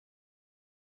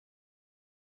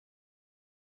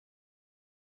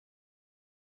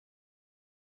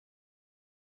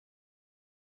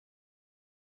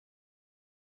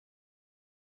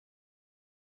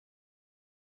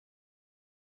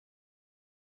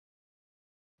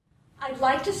I'd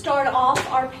like to start off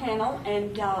our panel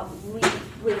and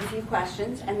with a few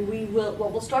questions, and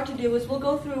what we'll start to do is we'll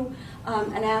go through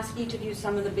and ask each of you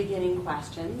some of the beginning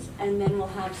questions, and then we'll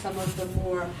have some of the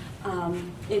more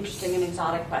interesting and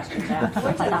exotic questions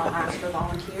afterwards, and I'll ask for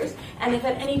volunteers. And if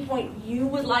at any point you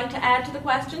would like to add to the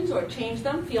questions or change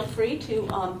them, feel free to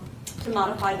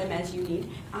modify them as you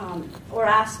need, or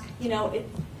ask,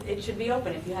 it should be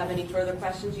open. If you have any further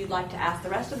questions you'd like to ask the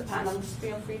rest of the panelists,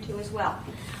 feel free to as well.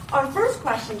 Our first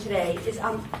question today is,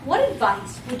 what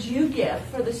advice would you give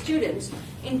for the students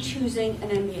in choosing an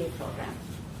MBA program?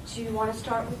 Do you want to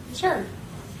start with? Sure.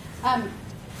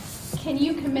 Can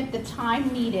you commit the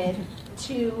time needed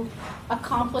to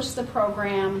accomplish the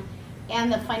program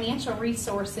and the financial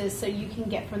resources so you can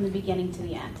get from the beginning to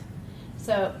the end?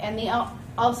 So,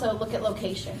 also look at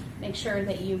location. Make sure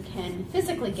that you can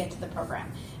physically get to the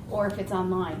program, or if it's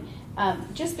online.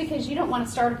 Just because you don't want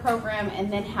to start a program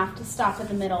and then have to stop in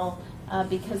the middle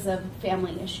because of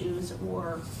family issues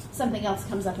or something else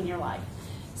comes up in your life.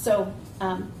 So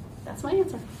that's my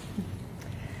answer.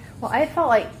 Well, I felt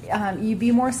like you'd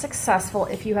be more successful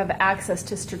if you have access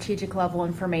to strategic level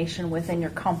information within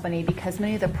your company, because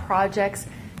many of the projects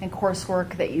and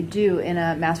coursework that you do in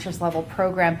a master's level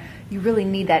program, you really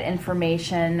need that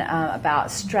information about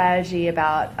strategy,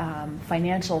 about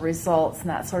financial results, and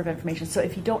that sort of information. So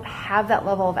if you don't have that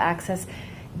level of access,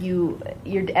 you're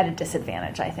at a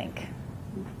disadvantage, I think.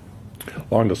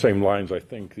 Along the same lines, I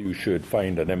think you should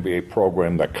find an MBA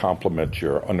program that complements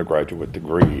your undergraduate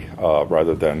degree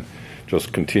rather than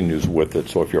just continues with it.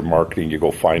 So if you're marketing, you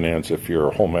go finance. If you're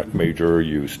a home ec major,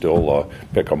 you still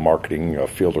pick a marketing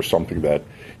field or something that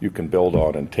you can build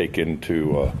on and take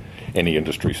into any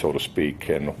industry, so to speak.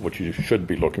 And what you should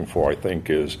be looking for, I think,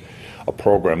 is a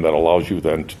program that allows you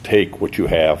then to take what you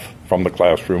have from the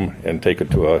classroom and take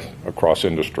it to across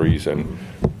industries and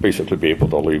basically be able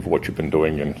to leave what you've been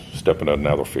doing and step into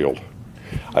another field.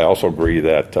 I also agree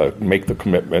that make the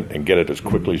commitment and get it as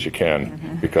quickly as you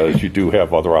can, because you do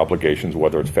have other obligations,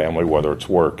 whether it's family, whether it's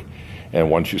work.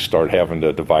 And once you start having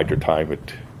to divide your time,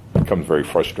 it becomes very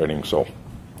frustrating. So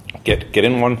get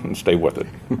in one and stay with it.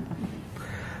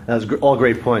 That was all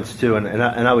great points too, and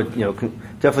I would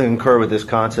definitely concur with this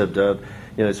concept of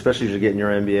especially as you're getting your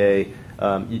MBA,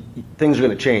 things are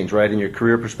going to change, right, in your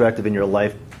career perspective, in your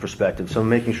life perspective. So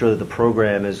making sure that the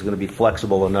program is going to be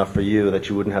flexible enough for you that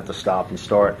you wouldn't have to stop and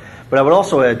start. But I would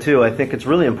also add too, I think it's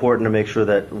really important to make sure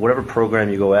that whatever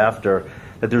program you go after,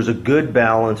 that there's a good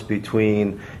balance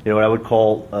between what I would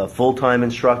call full-time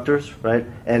instructors, right,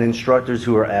 and instructors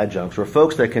who are adjuncts, or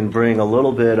folks that can bring a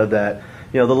little bit of that.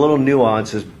 The little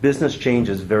nuances. Business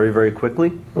changes very, very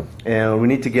quickly, and we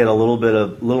need to get a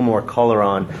little more color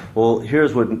on, well,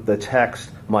 here's what the text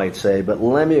might say, but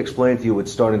let me explain to you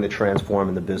what's starting to transform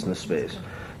in the business space.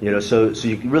 So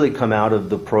you can really come out of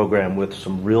the program with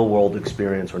some real-world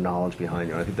experience or knowledge behind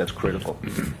you. I think that's critical.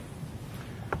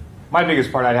 My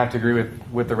biggest part, I'd have to agree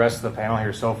with the rest of the panel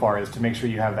here so far, is to make sure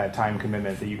you have that time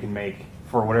commitment that you can make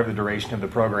for whatever the duration of the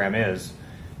program is.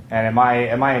 And at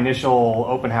my initial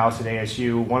open house at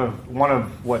ASU, one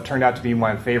of what turned out to be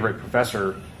my favorite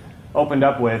professor opened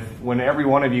up with, when every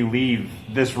one of you leave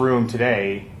this room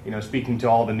today, speaking to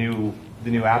all the new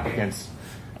applicants,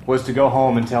 was to go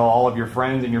home and tell all of your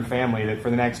friends and your family that for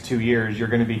the next 2 years you're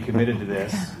going to be committed to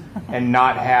this and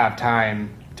not have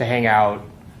time to hang out,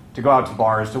 to go out to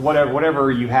bars, to whatever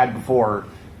you had before.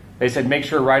 They said, make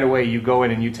sure right away you go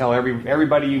in and you tell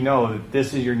everybody you know that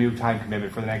this is your new time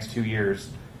commitment for the next 2 years.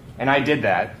 And I did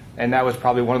that, and that was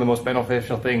probably one of the most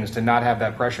beneficial things, to not have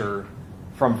that pressure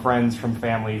from friends, from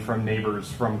family, from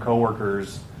neighbors, from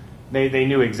coworkers. They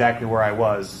knew exactly where I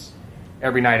was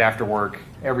every night after work,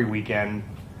 every weekend.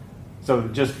 So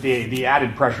just the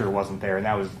added pressure wasn't there, and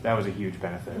that was a huge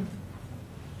benefit.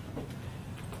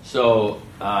 So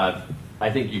I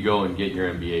think you go and get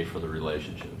your MBA for the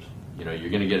relationships. You're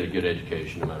going to get a good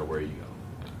education no matter where you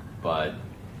go. But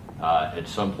at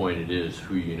some point it is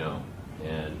who you know.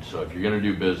 And so if you're going to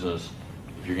do business,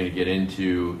 if you're going to get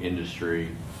into industry,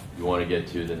 you want to get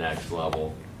to the next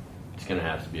level, it's going to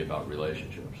have to be about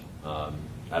relationships.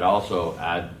 I'd also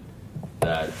add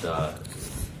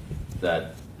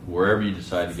that wherever you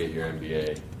decide to get your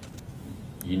MBA,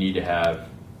 you need to have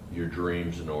your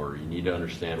dreams in order. You need to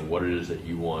understand what it is that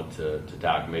you want to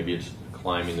tackle. Maybe it's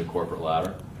climbing the corporate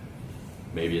ladder.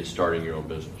 Maybe it's starting your own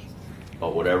business.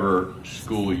 But whatever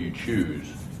school you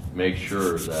choose, make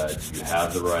sure that you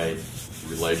have the right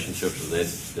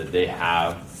relationships, that they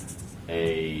have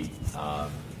a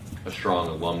strong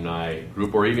alumni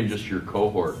group, or even just your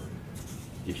cohort.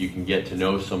 If you can get to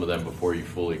know some of them before you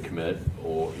fully commit,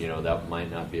 or that might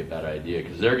not be a bad idea,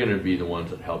 because they're going to be the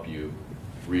ones that help you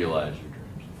realize your dreams.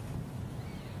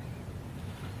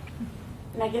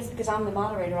 And I guess because I'm the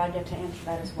moderator, I get to answer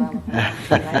that as well.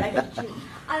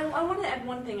 I want to add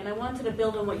one thing, and I wanted to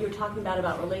build on what you were talking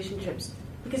about relationships,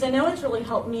 because I know it's really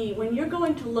helped me. When you're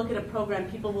going to look at a program,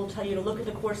 people will tell you to look at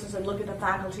the courses and look at the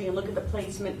faculty and look at the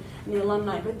placement and the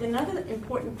alumni. But another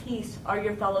important piece are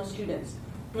your fellow students.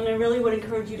 And I really would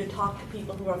encourage you to talk to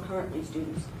people who are currently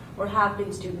students or have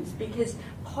been students, because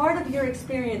part of your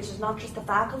experience is not just the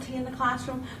faculty in the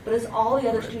classroom, but it's all the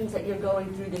other students that you're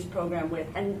going through this program with.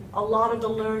 And a lot of the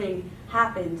learning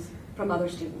happens from other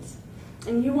students.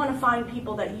 And you want to find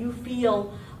people that you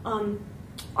feel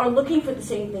are looking for the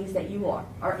same things that you are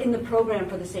in the program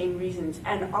for the same reasons,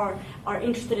 and are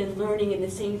interested in learning in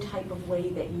the same type of way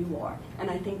that you are. And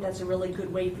I think that's a really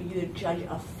good way for you to judge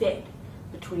a fit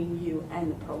between you and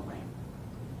the program.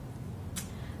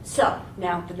 So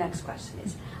now the next question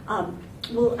is,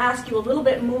 we'll ask you a little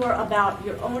bit more about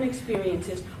your own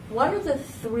experiences. What are the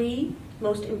 3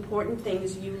 most important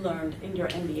things you learned in your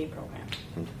MBA program?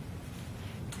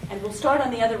 And we'll start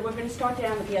on the we're going to start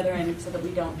down at the other end so that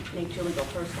we don't make Julie go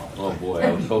first all the time. Oh boy,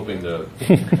 I was hoping to.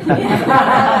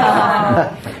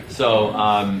 So,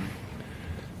 I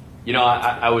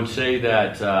would say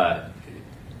that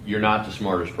you're not the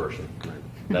smartest person.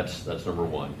 That's number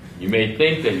one. You may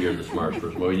think that you're the smartest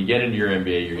person, but when you get into your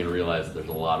MBA, you're going to realize that there's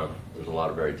a lot of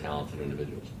very talented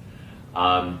individuals.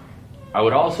 I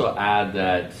would also add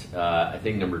that I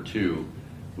think number 2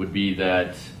 would be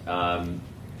that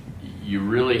you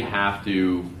really have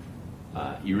to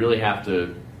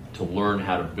learn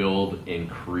how to build and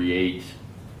create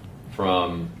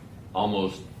from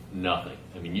almost nothing.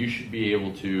 I mean, you should be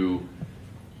able to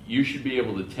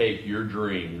take your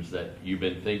dreams that you've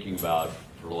been thinking about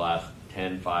for the last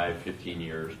 10, 5, 15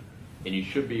 years, and you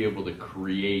should be able to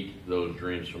create those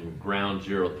dreams from ground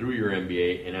zero through your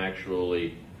MBA and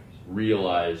actually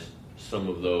realize some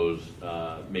of those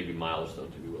maybe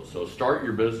milestones, if you will. So start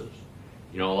your business.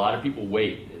 A lot of people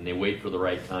wait, and they wait for the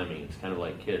right timing. It's kind of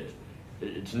like kids.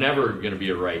 It's never going to be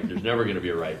there's never going to be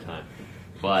a right time,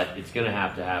 but it's going to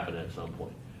happen at some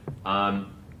point.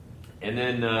 And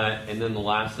then the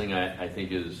last thing I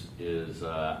think is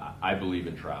I believe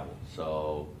in travel.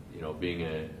 So being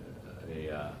a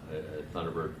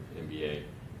Thunderbird MBA,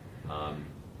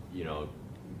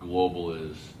 global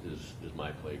is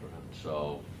my playground.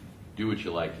 So do what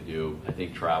you like to do. I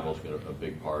think travel is a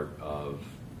big part of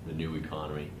the new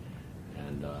economy,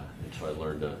 and so I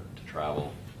learned to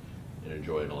travel and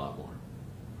enjoy it a lot more.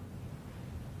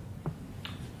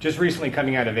 Just recently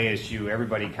coming out of ASU,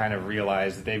 everybody kind of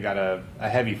realized that they've got a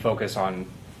heavy focus on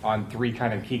 3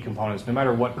 kind of key components. No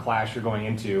matter what class you're going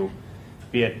into,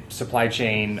 be it supply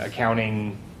chain,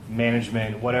 accounting,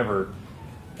 management, whatever,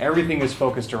 everything is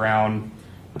focused around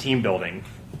team building.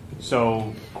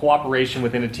 So cooperation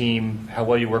within a team, how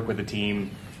well you work with a team.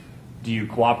 Do you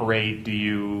cooperate? Do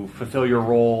you fulfill your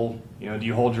role? Do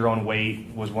you hold your own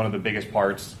weight was one of the biggest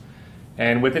parts.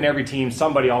 And within every team,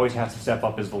 somebody always has to step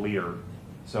up as the leader.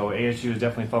 So ASU is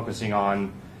definitely focusing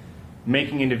on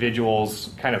making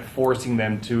individuals, kind of forcing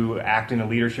them to act in a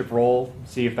leadership role,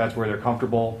 see if that's where they're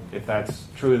comfortable, if that's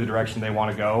truly the direction they want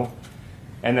to go.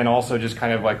 And then also just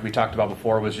kind of like we talked about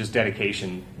before was just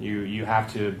dedication. You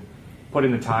have to put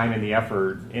in the time and the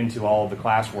effort into all of the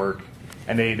classwork,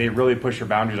 and they really push your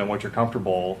boundaries on what you're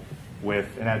comfortable with,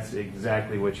 and that's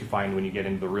exactly what you find when you get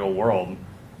into the real world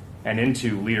and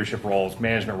into leadership roles,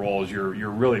 management roles. You're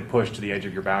really pushed to the edge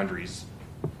of your boundaries.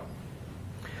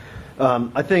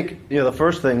 I think the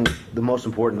first thing, the most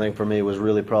important thing for me was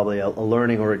really probably a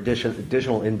learning or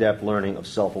additional in-depth learning of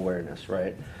self-awareness.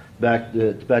 Right, back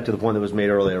to the point that was made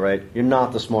earlier. Right, you're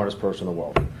not the smartest person in the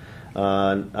world.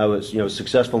 I was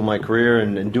successful in my career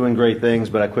and doing great things,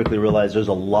 but I quickly realized there's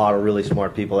a lot of really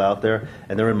smart people out there,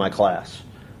 and they're in my class.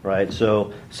 Right,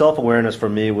 so self-awareness for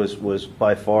me was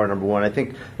by far number 1. I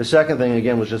think the second thing,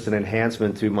 again, was just an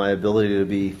enhancement to my ability to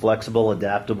be flexible,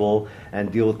 adaptable,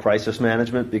 and deal with crisis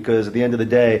management, because at the end of the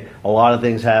day, a lot of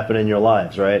things happen in your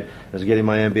lives, right? I was getting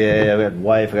my MBA, I got a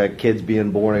wife, I got kids being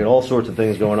born, I got all sorts of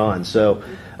things going on. So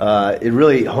it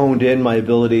really honed in my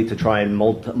ability to try and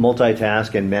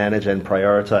multitask and manage and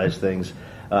prioritize things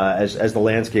as the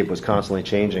landscape was constantly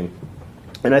changing.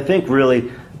 And I think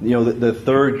really, the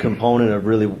third component of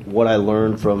really what I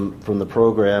learned from the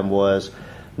program was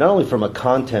not only from a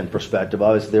content perspective.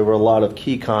 Obviously, there were a lot of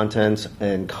key contents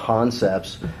and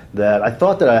concepts that I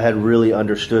thought that I had really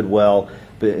understood well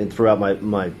throughout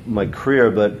my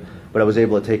career, but I was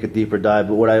able to take a deeper dive.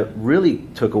 But what I really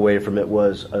took away from it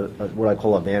was what I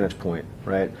call a vantage point,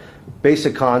 right?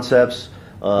 Basic concepts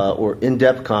or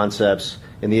in-depth concepts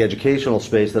in the educational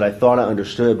space that I thought I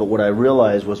understood, but what I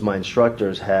realized was my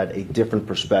instructors had a different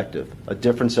perspective, a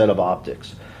different set of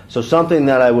optics. So something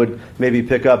that I would maybe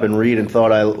pick up and read and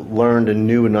thought I learned and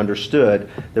knew and understood,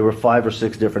 there were 5 or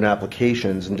 6 different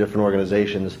applications in different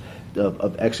organizations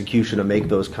of execution to make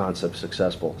those concepts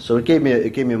successful. So it gave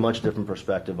me a much different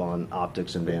perspective on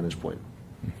optics and vantage point.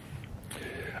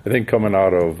 I think coming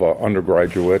out of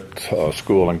undergraduate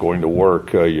school and going to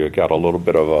work, you got a little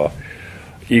bit of a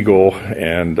ego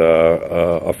and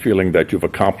a feeling that you've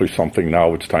accomplished something.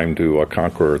 Now it's time to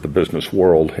conquer the business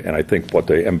world. And I think what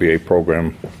the MBA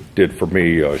program did for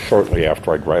me shortly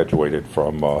after I graduated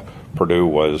from Purdue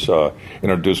was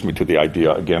introduced me to the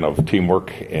idea, again, of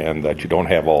teamwork, and that you don't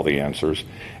have all the answers,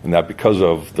 and that because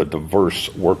of the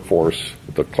diverse workforce,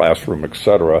 the classroom, et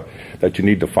cetera, that you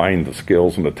need to find the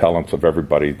skills and the talents of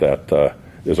everybody that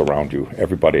is around you.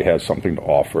 Everybody has something to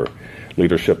offer.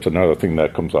 Leadership's another thing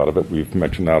that comes out of it. We've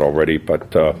mentioned that already,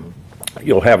 but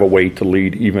you'll have a way to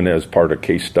lead even as part of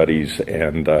case studies,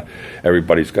 and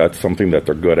everybody's got something that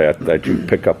they're good at, that you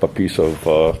pick up a piece of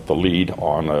the lead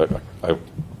on a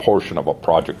portion of a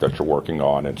project that you're working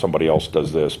on, and somebody else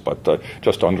does this, but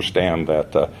just understand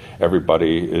that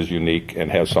everybody is unique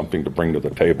and has something to bring to the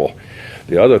table.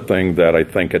 The other thing that I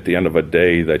think at the end of a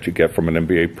day that you get from an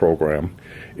MBA program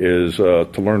is to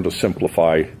learn to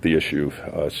simplify the issue.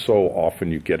 So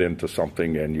often you get into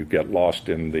something and you get lost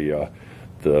in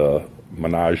the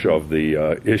menage of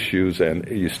the issues, and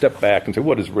you step back and say,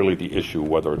 what is really the issue,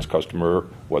 whether it's customer,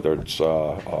 whether it's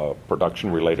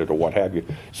production related or what have you.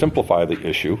 Simplify the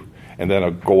issue and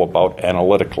then go about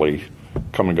analytically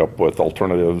coming up with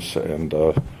alternatives and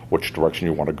which direction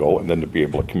you want to go, and then to be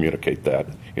able to communicate that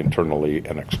internally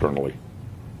and externally.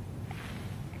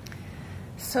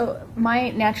 So my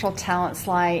natural talents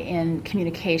lie in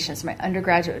communications. My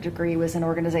undergraduate degree was in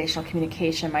organizational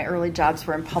communication. My early jobs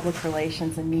were in public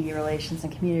relations and media relations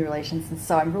and community relations, and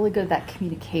so I'm really good at that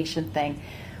communication thing.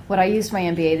 What I used my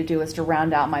MBA to do was to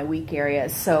round out my weak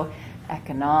areas. So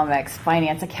economics,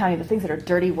 finance, accounting, the things that are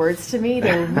dirty words to me,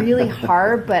 they were really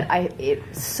hard, but it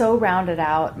so rounded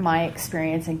out my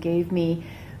experience and gave me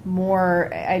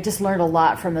more. I just learned a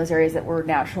lot from those areas that were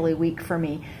naturally weak for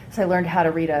me. So I learned how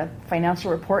to read a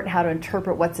financial report and how to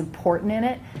interpret what's important in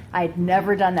it. I'd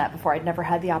never done that before. I'd never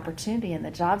had the opportunity in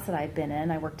the jobs that I'd been in.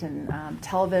 I worked in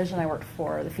television. I worked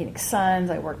for the Phoenix Suns.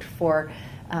 I worked for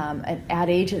an ad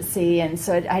agency, and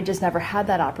so I just never had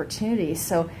that opportunity.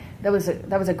 So that was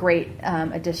a great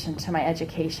addition to my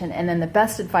education. And then the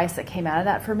best advice that came out of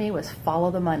that for me was follow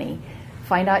the money.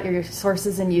 Find out your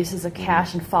sources and uses of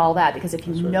cash and follow that, because if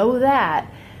you know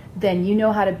that, then you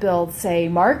know how to build, say,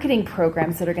 marketing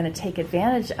programs that are going to take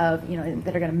advantage of,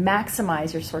 that are going to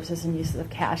maximize your sources and uses of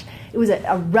cash. It was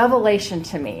a revelation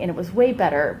to me, and it was way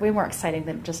better, way more exciting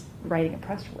than just writing a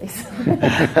press release.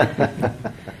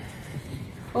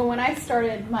 Well, when I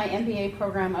started my MBA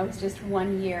program, I was just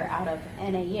 1 year out of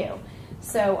NAU.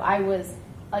 So I was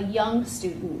a young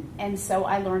student, and so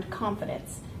I learned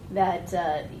confidence,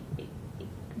 that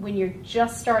when you're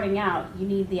just starting out, you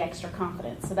need the extra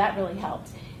confidence. So that really helped.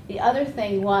 The other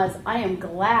thing was, I am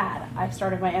glad I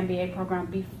started my MBA program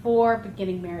before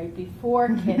getting married, before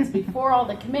kids, before all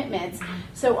the commitments.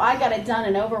 So I got it done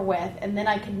and over with, and then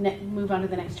I could move on to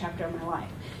the next chapter of my life.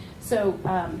 So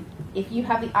if you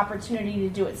have the opportunity to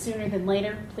do it sooner than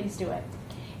later, please do it.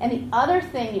 And the other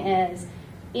thing is,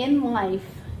 in life,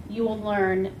 you will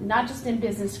learn, not just in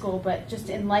business school, but just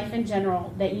in life in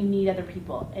general, that you need other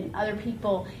people, and other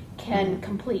people can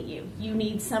complete you. You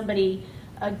need somebody,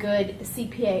 a good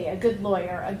CPA, a good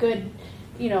lawyer, a good,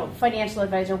 financial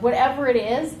advisor, whatever it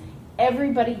is.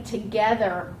 Everybody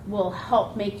together will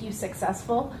help make you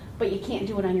successful, but you can't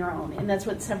do it on your own. And that's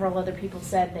what several other people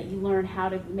said, that you learn how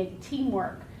to make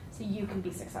teamwork so you can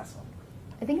be successful.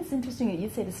 I think it's interesting that you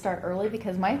say to start early,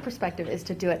 because my perspective is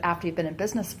to do it after you've been in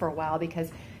business for a while,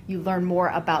 because you learn more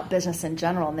about business in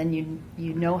general, and then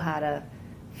you know how to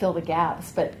fill the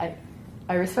gaps. But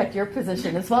I respect your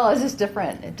position as well. It's just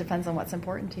different. It depends on what's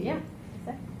important to you. Yeah,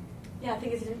 exactly. Yeah, I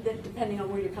think it's depending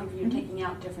on where you're coming from, you're taking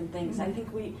out different things. I think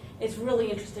it's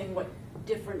really interesting what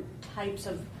different types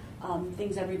of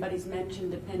things everybody's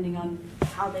mentioned, depending on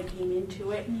how they came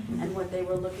into it and what they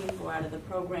were looking for out of the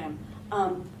program.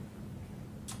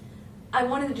 I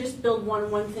wanted to just build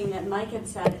one thing that Mike had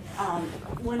said.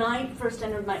 When I first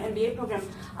entered my MBA program,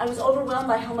 I was overwhelmed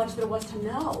by how much there was to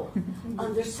know.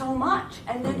 There's so much.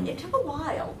 And then it took a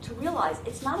while to realize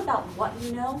it's not about what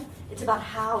you know, it's about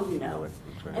how you know.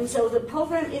 And so the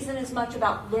program isn't as much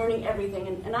about learning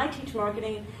everything. And I teach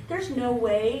marketing. There's no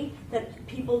way that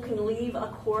people can leave a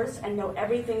course and know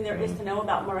everything there is to know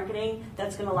about marketing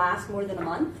that's going to last more than a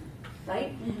month.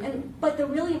 right? But the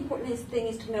really important thing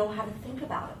is to know how to think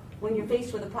about it. When you're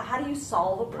faced with a problem, how do you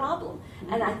solve a problem?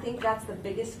 And I think that's the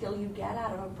biggest skill you get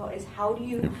out of a problem, is how do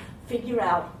you figure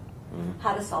out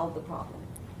how to solve the problem.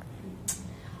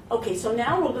 Okay, so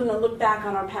now we're going to look back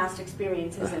on our past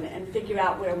experiences and figure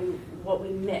out what we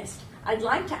missed. I'd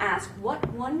like to ask, what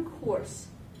one course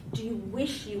do you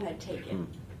wish you had taken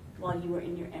while you were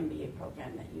in your MBA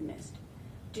program that you missed?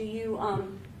 Do you,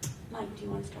 Mike, do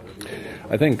you want to start with me?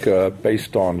 I think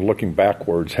based on looking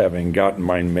backwards, having gotten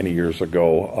mine many years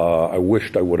ago, I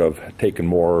wished I would have taken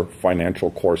more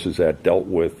financial courses that dealt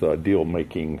with deal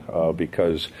making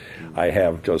because I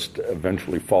have just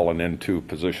eventually fallen into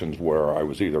positions where I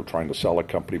was either trying to sell a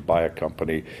company, buy a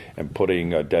company, and putting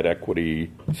debt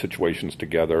equity situations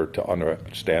together to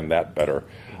understand that better.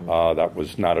 That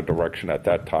was not a direction at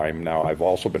that time. Now, I've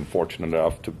also been fortunate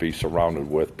enough to be surrounded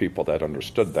with people that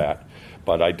understood that,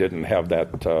 but I didn't have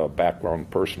that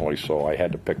background personally, so I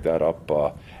had to pick that up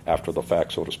after the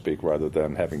fact, so to speak, rather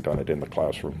than having done it in the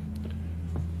classroom.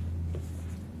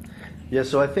 Yeah,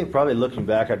 so I think probably looking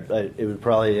back, it would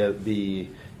probably be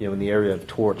in the area of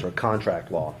torts or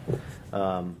contract law.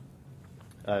 I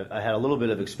had a little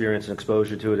bit of experience and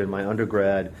exposure to it in my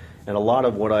undergrad, and a lot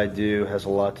of what I do has a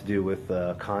lot to do with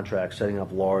contracts, setting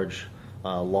up large,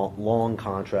 long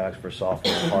contracts for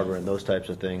software and hardware and those types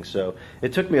of things. So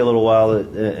it took me a little while,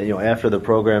 after the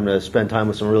program, to spend time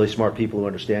with some really smart people who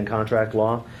understand contract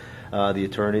law, the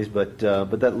attorneys. But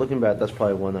that, looking back, that's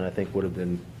probably one that I think would have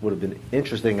been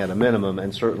interesting at a minimum,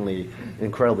 and certainly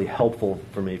incredibly helpful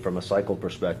for me from a cycle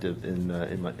perspective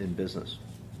in business.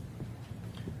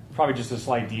 Probably just a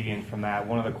slight deviant from that.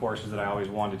 One of the courses that I always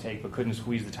wanted to take but couldn't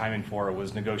squeeze the time in for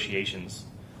was negotiations.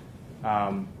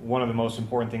 One of the most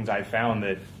important things I found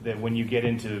that when you get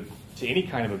into any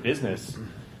kind of a business,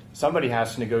 somebody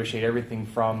has to negotiate everything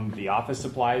from the office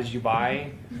supplies you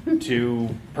buy to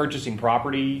purchasing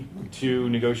property to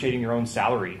negotiating your own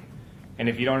salary. And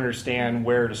if you don't understand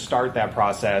where to start that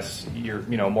process, you're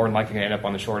more than likely going to end up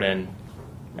on the short end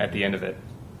at the end of it.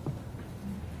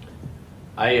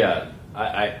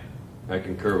 I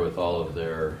concur with all of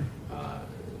their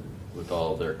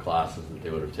classes that they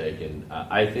would have taken.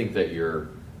 I think that your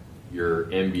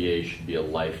MBA should be a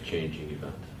life-changing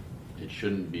event. It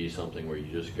shouldn't be something where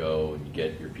you just go and you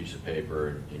get your piece of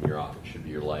paper and you're off. It should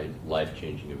be your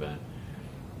life-changing event.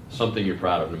 Something you're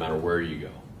proud of no matter where you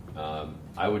go.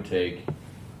 I would take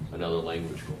another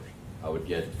language course. I would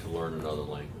get to learn another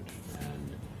language,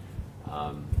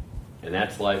 and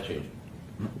that's life-changing.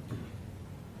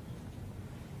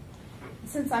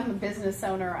 Since I'm a business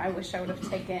owner, I wish I would have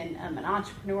taken an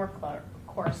entrepreneur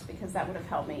course, because that would have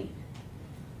helped me,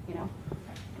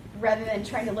 rather than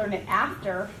trying to learn it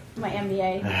after my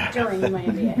MBA, during my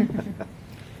MBA.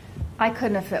 I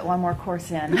couldn't have fit one more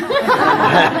course in, and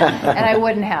I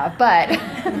wouldn't have. But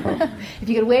if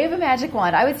you could wave a magic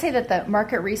wand, I would say that the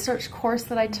market research course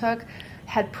that I took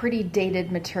had pretty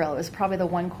dated material. It was probably the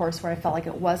one course where I felt like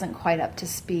it wasn't quite up to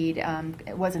speed.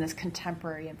 It wasn't as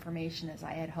contemporary information as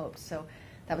I had hoped. So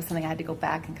that was something I had to go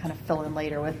back and kind of fill in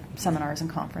later with seminars and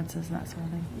conferences and that sort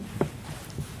of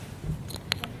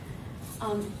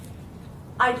thing.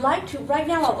 I'd like to, right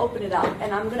now I'll open it up,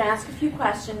 and I'm going to ask a few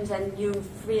questions, and you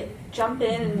jump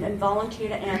in and volunteer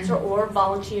to answer, or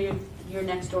volunteer your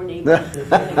next door neighbor.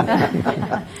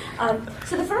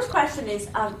 So the first question is,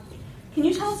 can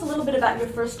you tell us a little bit about your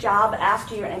first job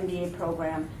after your MBA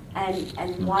program,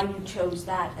 and why you chose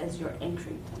that as your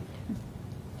entry point?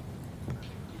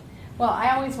 Well,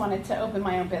 I always wanted to open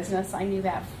my own business. I knew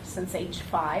that since age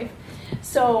 5.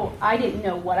 So I didn't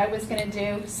know what I was going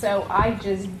to do. So I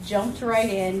just jumped right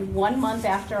in 1 month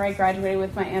after I graduated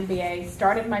with my MBA,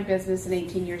 started my business, and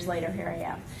 18 years later, here I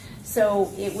am.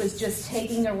 So it was just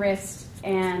taking a risk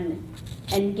and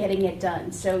getting it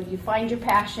done. So you find your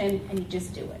passion and you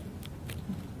just do it.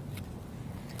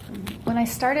 When I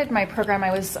started my program,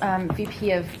 I was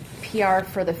VP of PR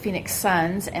for the Phoenix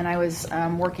Suns, and I was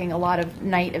working a lot of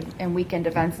night and weekend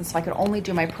events, and so I could only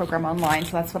do my program online.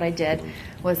 So that's what I did,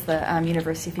 was the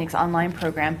University of Phoenix online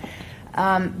program.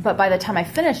 But by the time I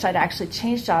finished, I'd actually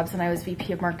changed jobs, and I was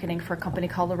VP of marketing for a company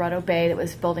called Laredo Bay that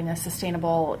was building a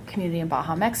sustainable community in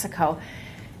Baja, Mexico.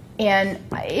 And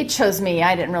it chose me.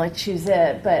 I didn't really choose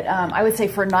it. But I would say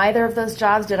for neither of those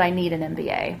jobs did I need an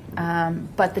MBA.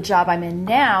 But the job I'm in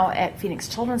now at Phoenix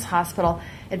Children's Hospital,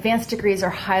 advanced degrees are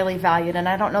highly valued. And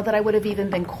I don't know that I would have even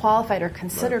been qualified or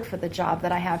considered for the job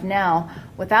that I have now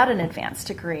without an advanced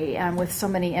degree. With so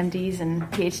many MDs and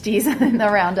PhDs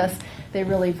around us, they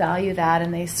really value that.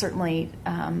 And they certainly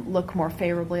look more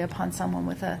favorably upon someone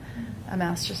with a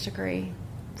master's degree.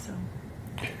 So.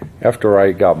 After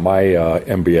I got my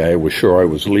MBA, I was sure I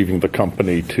was leaving the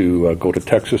company to go to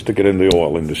Texas to get in the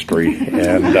oil industry.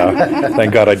 And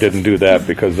thank God I didn't do that,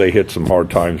 because they hit some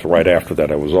hard times right after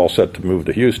that. I was all set to move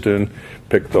to Houston,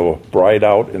 picked the bride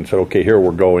out, and said, okay, here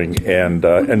we're going, and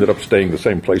ended up staying the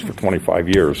same place for 25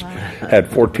 years. Had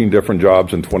 14 different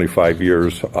jobs in 25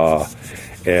 years.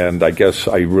 And I guess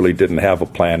I really didn't have a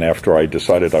plan after I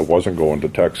decided I wasn't going to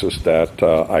Texas that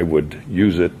I would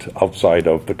use it outside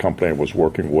of the company I was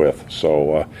working with.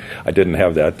 So I didn't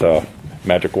have that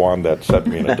magic wand that set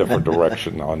me in a different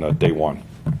direction on day one.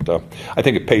 But, I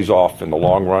think it pays off in the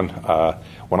long run.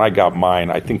 When I got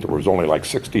mine, I think there was only like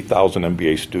 60,000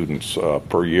 MBA students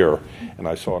per year. And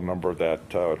I saw a number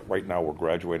that right now we're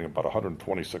graduating about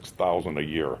 126,000 a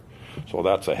year. So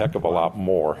that's a heck of a lot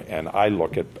more. And I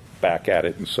look back at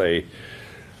it and say,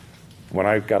 when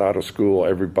I got out of school,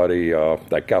 everybody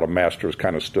that got a master's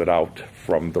kind of stood out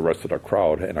from the rest of the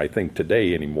crowd. And I think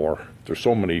today anymore, there's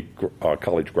so many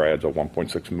college grads,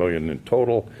 1.6 million in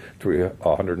total,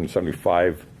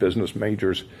 175 business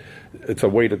majors. It's a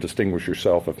way to distinguish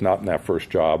yourself, if not in that first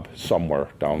job, somewhere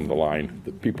down the line.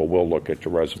 The people will look at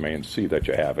your resume and see that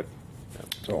you have it.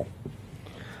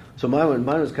 So mine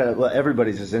was kind of, well,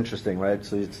 everybody's is interesting, right?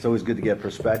 So it's always good to get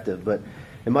perspective. But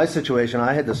in my situation,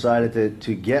 I had decided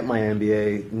to get my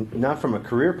MBA, not from a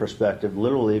career perspective,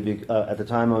 literally. At the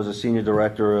time, I was a senior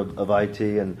director of IT.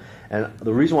 And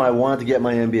the reason why I wanted to get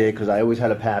my MBA, because I always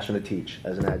had a passion to teach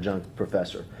as an adjunct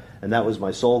professor. And that was my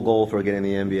sole goal for getting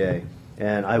the MBA.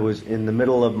 And I was in the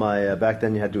middle of my, back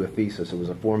then you had to do a thesis. It was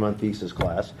a 4-month thesis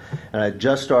class. And I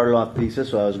just started off thesis,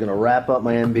 so I was going to wrap up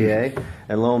my MBA.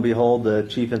 And lo and behold, the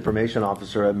chief information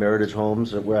officer at Meritage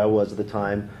Homes, where I was at the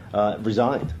time,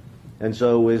 resigned. And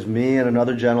so it was me and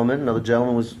another gentleman. Another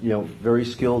gentleman was, very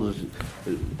skilled.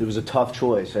 It was a tough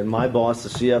choice. And my boss, the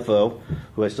CFO,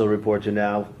 who I still report to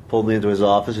now, pulled me into his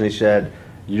office and he said,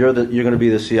 "You're going to be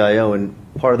the CIO, and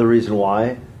part of the reason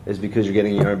why is because you're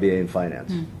getting your MBA in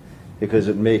finance." Because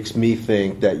it makes me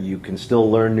think that you can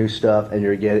still learn new stuff, and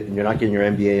you're not getting your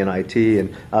MBA in IT.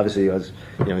 And obviously,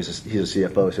 he's a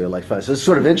CFO, so like finance. So it's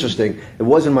sort of interesting. It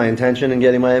wasn't my intention in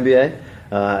getting my MBA.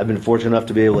 I've been fortunate enough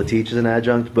to be able to teach as an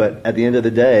adjunct, but at the end of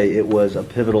the day, it was a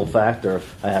pivotal factor,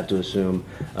 I have to assume,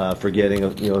 for getting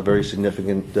a very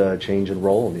significant change in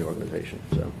role in the organization.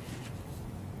 So.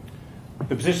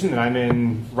 The position that I'm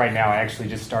in right now, I actually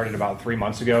just started about 3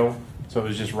 months ago, so it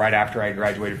was just right after I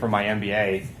graduated from my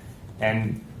MBA.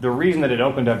 And the reason that it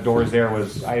opened up doors there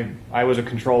was I was a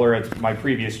controller at my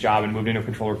previous job and moved into a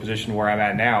controller position where I'm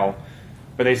at now.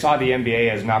 But they saw the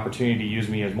MBA as an opportunity to use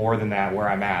me as more than that where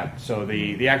I'm at. So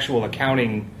the actual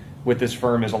accounting with this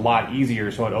firm is a lot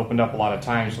easier, so it opened up a lot of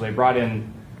time. So they brought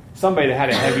in somebody that had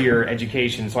a heavier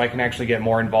education, so I can actually get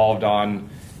more involved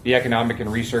on the economic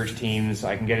and research teams.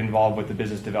 I can get involved with the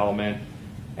business development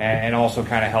and also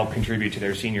kind of help contribute to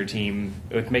their senior team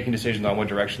with making decisions on what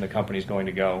direction the company is going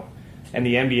to go. And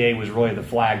the MBA was really the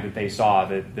flag that they saw,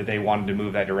 that they wanted to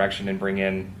move that direction and bring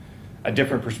in a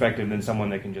different perspective than someone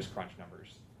that can just crunch numbers.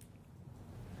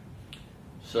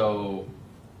 So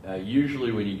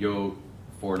usually when you go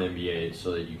for an MBA, it's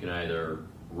so that you can either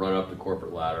run up the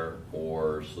corporate ladder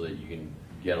or so that you can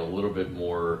get a little bit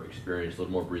more experience, a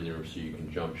little more breathing room so you can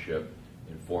jump ship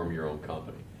and form your own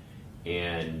company.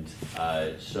 And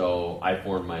so I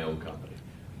formed my own company.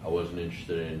 I wasn't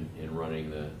interested in running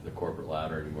the corporate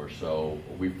ladder anymore. So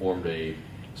we formed a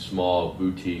small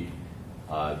boutique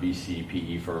VC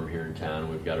PE firm here in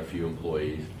town. We've got a few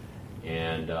employees,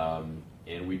 and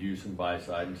we do some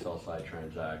buy-side and sell-side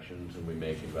transactions, and we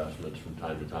make investments from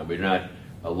time to time. We're not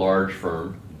a large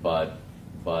firm, but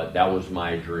that was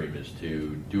my dream, is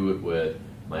to do it with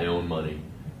my own money,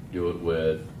 do it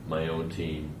with my own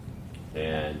team,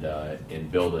 and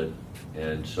build it.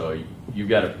 And so you've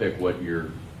got to pick what your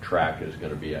track is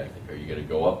going to be, I think. Are you going to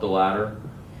go up the ladder,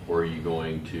 or are you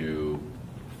going to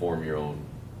form your own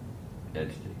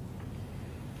entity?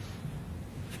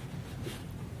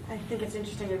 I think it's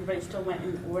interesting everybody still went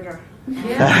in order.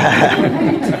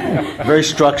 Very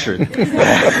structured.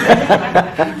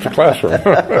 It's a classroom.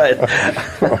 Right.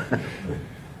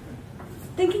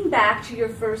 Thinking back to your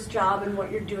first job and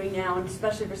what you're doing now, and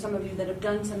especially for some of you that have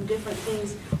done some different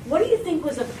things, what do you think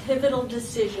was a pivotal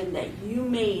decision that you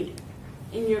made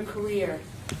in your career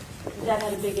that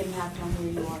had a big impact on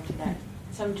where you are today?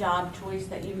 Some job choice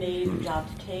that you made, a job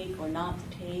to take or not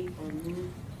to take or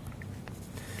move?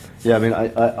 Yeah, I mean,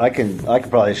 I can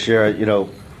probably share.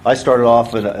 I started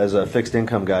off as a fixed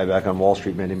income guy back on Wall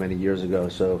Street many years ago.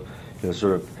 So,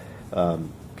 sort of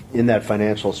in that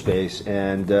financial space.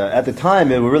 And at the time,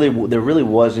 there really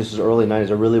was. This is early '90s.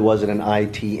 There really wasn't an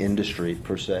IT industry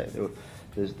per se.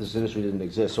 this industry didn't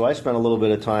exist. So I spent a little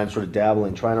bit of time sort of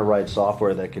dabbling, trying to write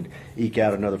software that could eke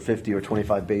out another 50 or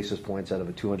 25 basis points out of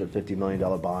a $250 million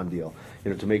bond deal,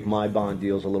 to make my bond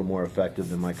deals a little more effective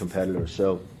than my competitors.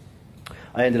 So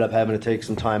I ended up having to take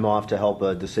some time off to help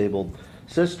a disabled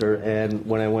sister, and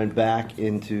when I went back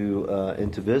into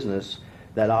business,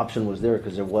 that option was there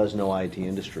because there was no IT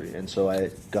industry. And so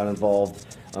I got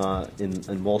involved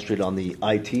in Wall Street on the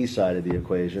IT side of the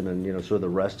equation, and sort of the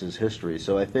rest is history.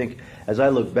 So I think as I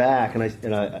look back, and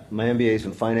my MBA is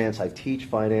in finance, I teach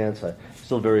finance, I'm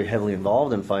still very heavily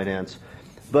involved in finance,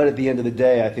 but at the end of the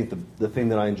day, I think the thing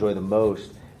that I enjoy the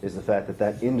most is the fact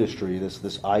that industry,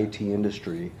 this IT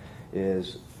industry,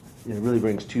 is it really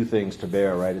brings two things to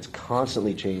bear, right? It's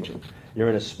constantly changing. You're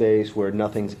in a space where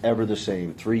nothing's ever the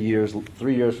same. 3 years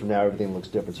from now, everything looks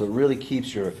different. So it really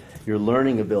keeps your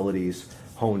learning abilities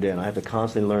honed in. I have to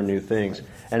constantly learn new things.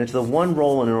 And it's the one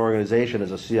role in an organization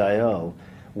as a CIO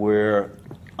where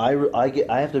I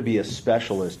have to be a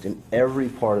specialist in every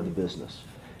part of the business.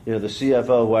 The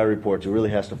CFO who I report to really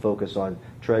has to focus on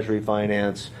treasury,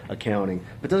 finance, accounting,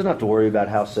 but doesn't have to worry about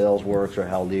how sales works or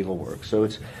how legal works. So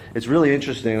it's really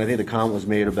interesting. I think the comment was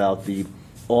made about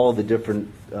all the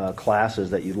different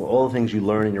classes all the things you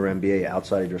learn in your MBA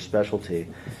outside of your specialty.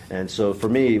 And so for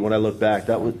me, when I look back,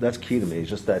 that's key to me. It's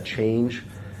just that change,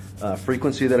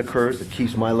 frequency that occurs that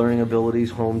keeps my learning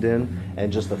abilities honed in,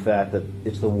 and just the fact that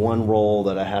it's the one role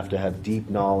that I have to have deep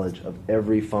knowledge of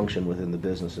every function within the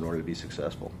business in order to be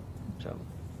successful. So,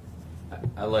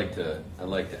 I like to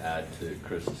add to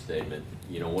Chris's statement.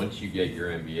 Once you get your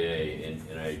MBA,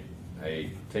 and I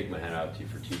take my hat out to you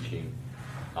for teaching.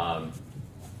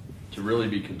 To really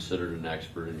be considered an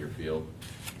expert in your field,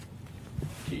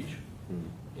 teach.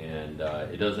 And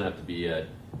it doesn't have to be at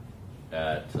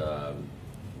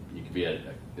you could be at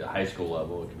the high school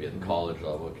level, it could be at the college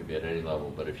level, it could be at any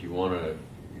level. But if you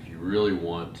really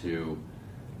want to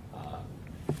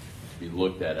be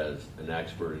looked at as an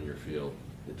expert in your field,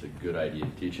 it's a good idea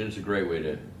to teach, and it's a great way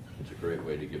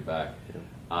to give back.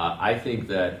 I think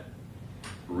that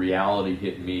reality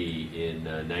hit me in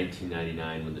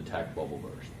 1999 when the tech bubble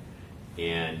burst.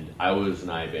 And I was an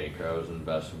iBanker, I was an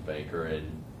investment banker,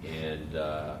 and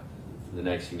the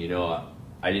next thing you know,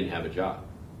 I didn't have a job.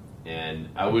 And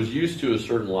I was used to a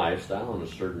certain lifestyle and a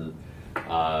certain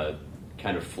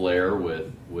kind of flair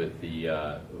with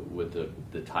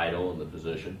the title and the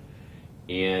position.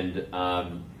 And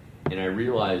I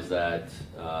realized that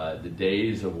the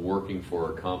days of working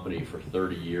for a company for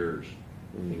 30 years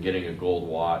and getting a gold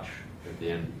watch at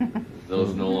the end,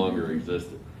 those no longer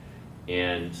existed.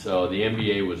 And so the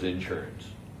MBA was insurance,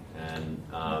 and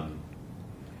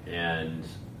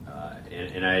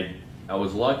I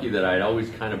was lucky that I'd always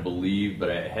kind of believed, but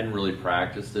I hadn't really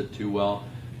practiced it too well.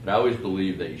 But I always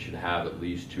believed that you should have at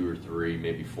least 2 or 3,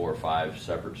 maybe 4 or 5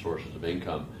 separate sources of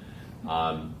income.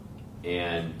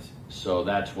 And so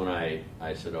that's when I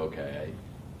said, okay,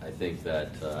 I think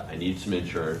that I need some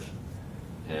insurance,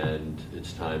 and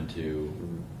it's time to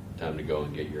go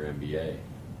and get your MBA.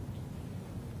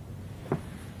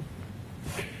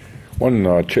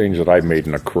 One change that I made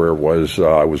in a career was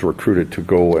I was recruited to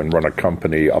go and run a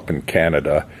company up in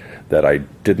Canada that I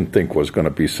didn't think was going to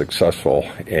be successful.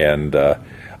 And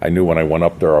I knew when I went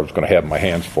up there I was going to have my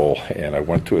hands full. And I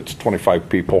went to, it's 25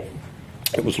 people.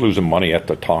 It was losing money at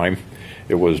the time.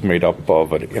 It was made up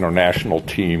of an international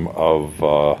team of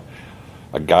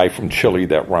a guy from Chile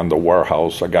that ran the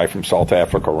warehouse, a guy from South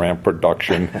Africa ran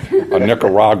production, a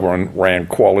Nicaraguan ran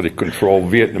quality control,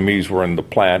 Vietnamese were in the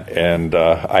plant, and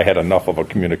I had enough of a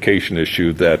communication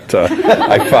issue that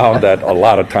I found that a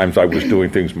lot of times I was doing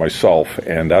things myself,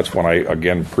 and that's when I,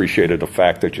 again, appreciated the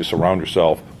fact that you surround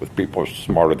yourself with people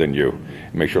smarter than you.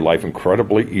 It makes your life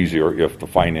incredibly easier if the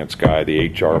finance guy, the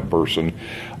HR person,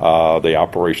 the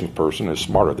operations person is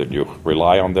smarter than you.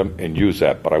 Rely on them and use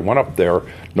that. But I went up there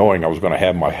knowing I was going to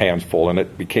have my hands full, and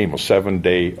it became a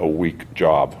 7-day-a-week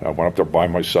job. I went up there by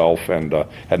myself and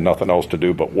had nothing else to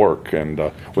do but work. And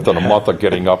within a month of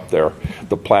getting up there,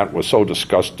 the plant was so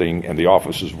disgusting, and the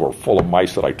offices were full of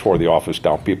mice that I tore the office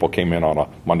down. People came in on a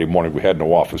Monday morning. We had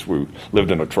no office. We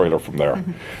lived in a trailer from there.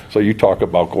 Mm-hmm. So you talk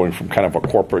about going from kind of a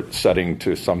corporate setting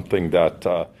to something that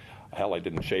hell, I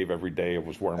didn't shave every day. I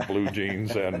was wearing blue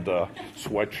jeans and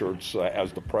sweatshirts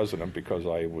as the president because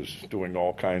I was doing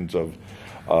all kinds of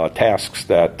tasks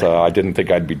that I didn't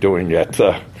think I'd be doing at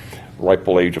ripe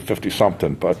old age of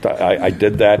 50-something. But I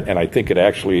did that, and I think it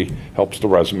actually helps the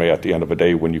resume at the end of the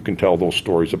day when you can tell those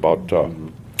stories about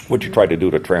what you tried to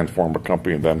do to transform a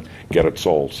company and then get it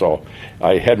sold. So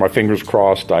I had my fingers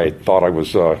crossed. I thought I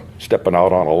was stepping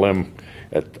out on a limb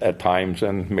at times,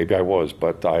 and maybe I was,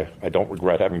 but I don't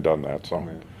regret having done that. So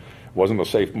wasn't a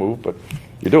safe move, but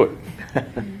you do it.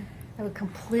 I would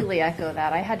completely echo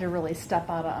that. I had to really step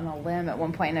out on a limb at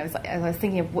one point, and I was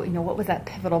thinking of what was that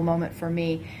pivotal moment for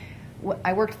me.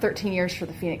 I worked 13 years for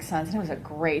the Phoenix Suns, and it was a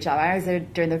great job. I was there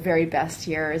during the very best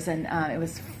years, and it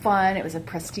was fun. It was a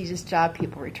prestigious job.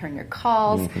 People return your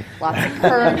calls, lots of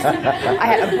perks. I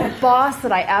had a boss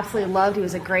that I absolutely loved. He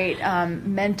was a great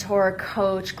mentor,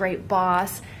 coach, great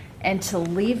boss. And to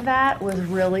leave that was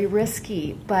really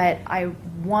risky, but I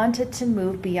wanted to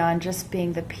move beyond just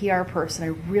being the PR person. I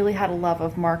really had a love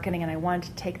of marketing, and I wanted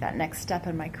to take that next step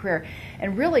in my career.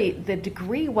 And really, the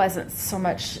degree wasn't so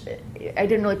much, I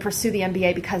didn't really pursue the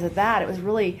MBA because of that. It was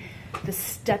really the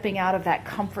stepping out of that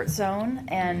comfort zone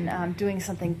and doing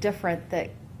something different that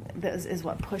is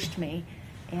what pushed me.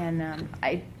 And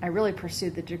I really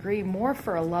pursued the degree more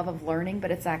for a love of learning, but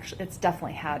it's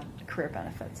definitely had career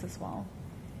benefits as well.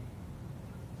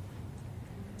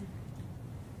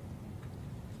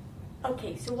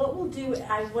 Okay, so what we'll do,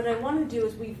 what I want to do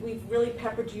is we've really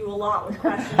peppered you a lot with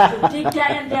questions. So dig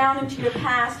down into your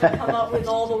past and come up with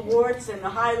all the warts and the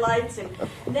highlights. And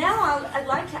now I'd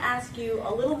like to ask you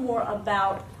a little more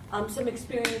about some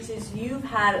experiences you've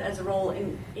had as a role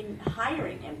in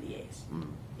hiring MBAs,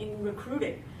 in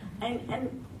recruiting.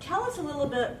 And tell us a little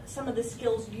bit some of the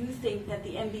skills you think that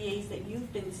the MBAs that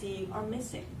you've been seeing are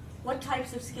missing. What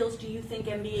types of skills do you think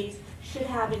MBAs should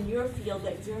have in your field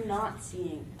that you're not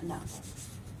seeing enough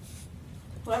of?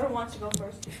 Whoever wants to go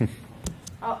first.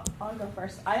 I'll go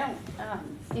first. I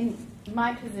don't, in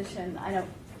my position,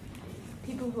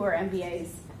 people who are MBAs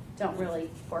don't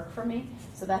really work for me,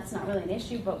 so that's not really an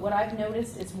issue. But what I've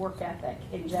noticed is work ethic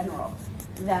in general,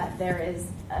 that there is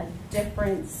a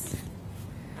difference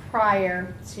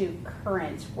prior to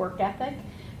current work ethic.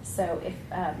 So if,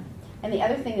 and the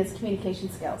other thing is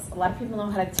communication skills. A lot of people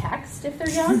know how to text if they're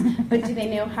young, but do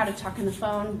they know how to talk on the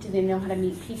phone? Do they know how to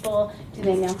meet people? Do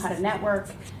they know how to network?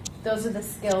 Those are the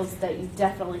skills that you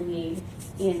definitely need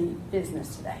in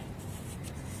business today.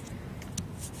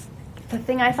 The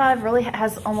thing I thought of really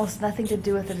has almost nothing to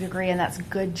do with the degree, and that's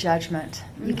good judgment.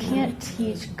 You can't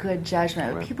teach good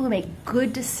judgment. Right. People who make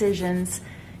good decisions,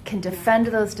 can defend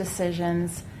those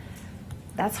decisions,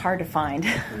 that's hard to find.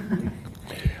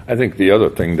 I think the other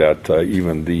thing that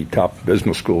even the top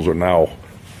business schools are now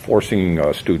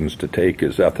forcing students to take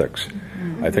is ethics.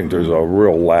 I think there's a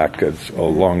real lack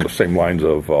along the same lines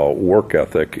of work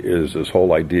ethic is this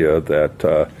whole idea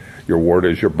that your word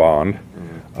is your bond.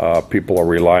 People are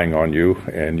relying on you,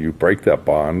 and you break that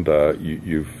bond,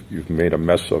 you've made a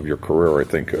mess of your career, I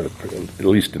think, at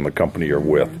least in the company you're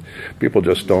with. People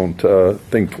just don't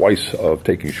think twice of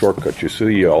taking shortcuts. You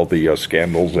see all the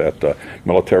scandals at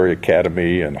Military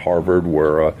Academy and Harvard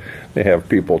where they have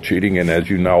people cheating, and as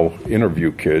you now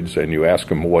interview kids and you ask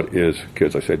them what is,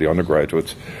 kids, I say the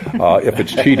undergraduates, if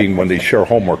it's cheating when they share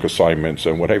homework assignments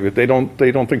and what have you, they don't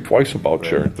think twice about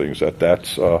sharing things.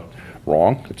 That's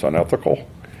wrong, it's unethical.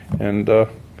 And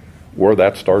where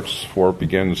that starts or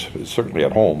begins is certainly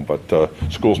at home, but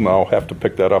schools now have to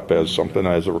pick that up as something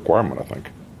as a requirement, I think.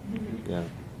 Yeah,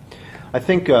 I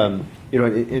think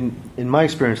in my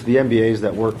experience, the MBAs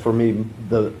that work for me,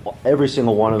 every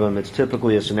single one of them, it's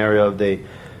typically a scenario of they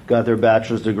got their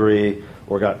bachelor's degree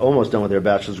or got almost done with their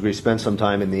bachelor's degree, spent some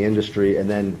time in the industry, and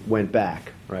then went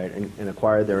back, right, and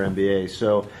acquired their MBA.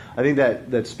 So I think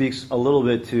that speaks a little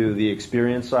bit to the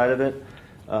experience side of it.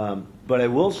 But I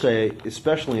will say,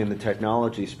 especially in the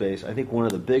technology space, I think one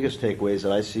of the biggest takeaways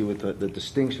that I see with the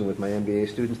distinction with my MBA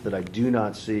students that I do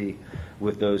not see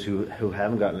with those who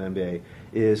haven't gotten an MBA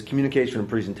is communication and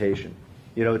presentation.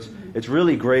 You know, it's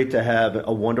really great to have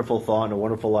a wonderful thought and a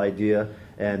wonderful idea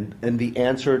and the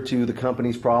answer to the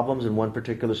company's problems in one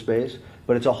particular space,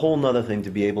 but it's a whole nother thing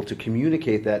to be able to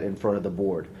communicate that in front of the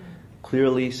board,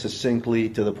 clearly, succinctly,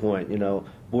 to the point. You know,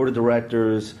 board of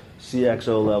directors,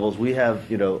 CXO levels, we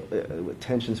have,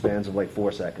 attention spans of like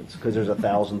 4 seconds because there's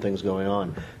 1,000 things going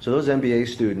on. So those MBA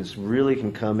students really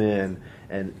can come in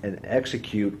and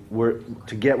execute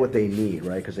to get what they need,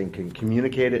 right? Because they can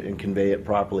communicate it and convey it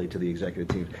properly to the executive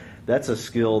team. That's a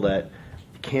skill that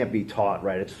can't be taught,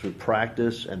 right? It's through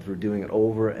practice and through doing it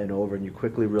over and over, and you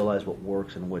quickly realize what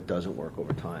works and what doesn't work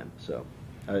over time. So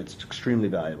it's extremely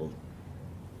valuable.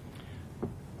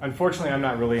 Unfortunately, I'm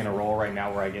not really in a role right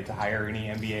now where I get to hire any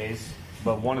MBAs,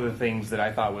 but one of the things that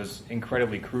I thought was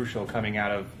incredibly crucial coming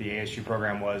out of the ASU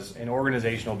program was an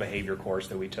organizational behavior course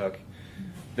that we took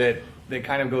that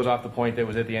kind of goes off the point that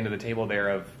was at the end of the table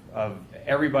there of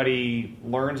everybody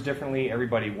learns differently,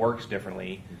 everybody works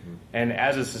differently, and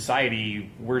as a society,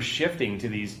 we're shifting to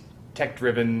these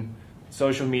tech-driven,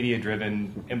 social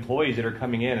media-driven employees that are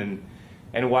coming in,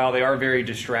 And while they are very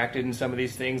distracted in some of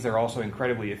these things, they're also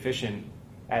incredibly efficient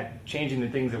at changing the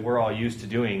things that we're all used to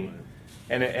doing.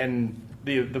 And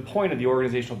the point of the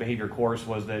organizational behavior course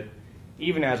was that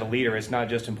even as a leader, it's not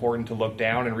just important to look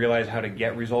down and realize how to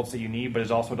get results that you need, but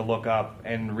it's also to look up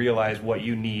and realize what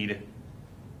you need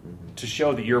to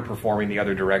show that you're performing the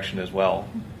other direction as well.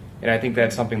 And I think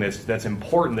that's something that's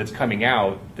important, that's coming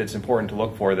out, that's important to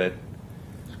look for. That's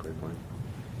a great point.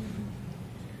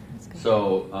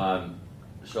 So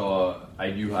I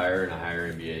do hire, and I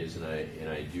hire MBAs, and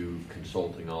I do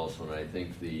consulting also. And I think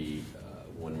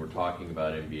when we're talking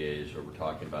about MBAs or we're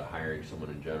talking about hiring someone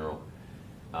in general,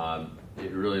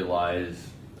 it really lies,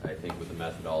 I think, with the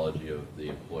methodology of the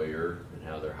employer and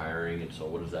how they're hiring. And so,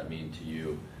 what does that mean to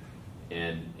you?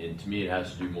 And to me, it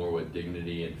has to do more with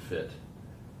dignity and fit.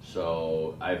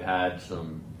 So I've had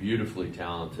some beautifully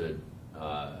talented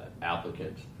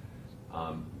applicants,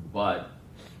 but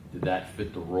did that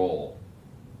fit the role,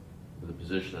 the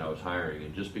position that I was hiring?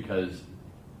 And just because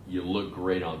you look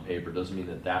great on paper doesn't mean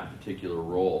that particular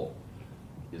role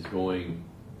is going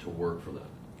to work for them.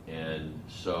 And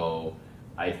so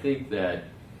I think that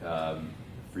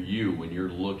for you, when you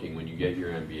get your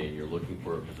MBA and you're looking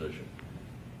for a position,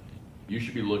 you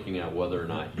should be looking at whether or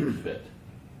not you fit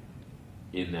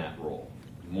in that role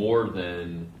more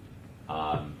than,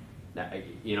 and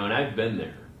I've been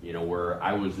there, where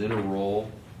I was in a role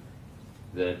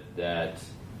that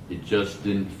it just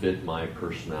didn't fit my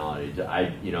personality.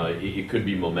 It could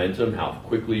be momentum, how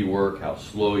quickly you work, how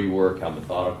slow you work, how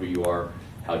methodical you are,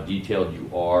 how detailed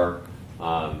you are,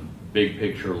 big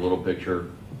picture, little picture.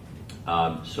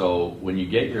 So when you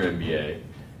get your MBA,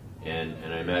 and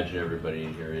I imagine everybody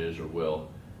in here is or will,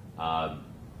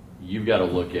 you've got to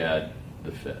look at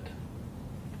the fit.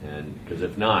 And because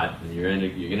if not, then you're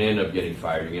going to end up getting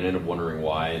fired. You're going to end up wondering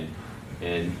why,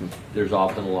 and there's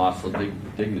often a loss of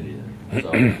dignity there.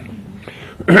 So.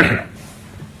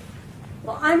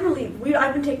 Well, I'm relieved.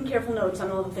 I've been taking careful notes on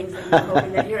all the things that we were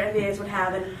hoping that your MBAs would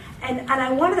have, and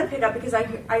I wanted to pick up because I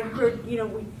heard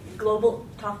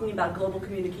talking about global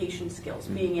communication skills,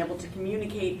 being able to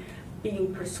communicate,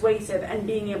 being persuasive, and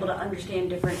being able to understand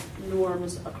different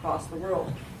norms across the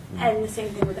world, and the same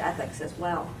thing with ethics as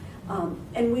well.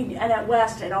 And at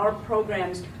West, in our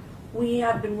programs, we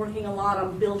have been working a lot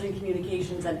on building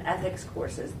communications and ethics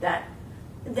courses that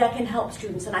can help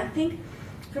students. And I think,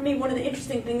 for me, one of the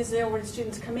interesting things there when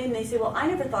students come in, they say, well, I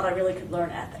never thought I really could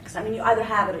learn ethics. I mean, you either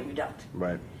have it or you don't.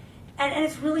 Right. And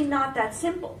it's really not that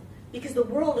simple, because the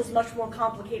world is much more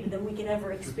complicated than we can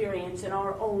ever experience in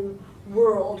our own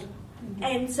world.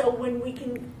 And so when we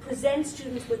can present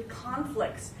students with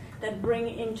conflicts that bring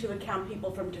into account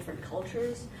people from different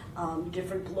cultures,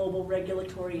 different global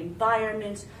regulatory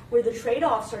environments, where the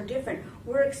trade-offs are different,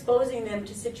 we're exposing them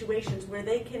to situations where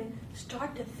they can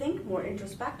start to think more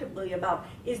introspectively about,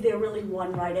 is there really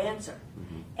one right answer?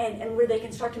 And where they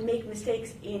can start to make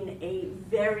mistakes in a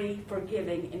very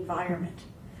forgiving environment.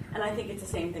 And I think it's the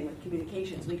same thing with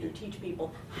communications. We can teach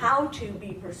people how to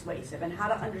be persuasive and how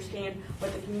to understand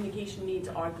what the communication needs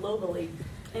are globally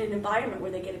in an environment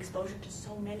where they get exposure to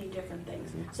so many different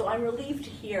things. So I'm relieved to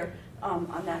hear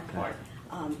on that part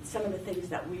some of the things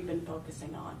that we've been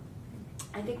focusing on.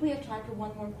 I think we have time for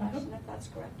one more question, if that's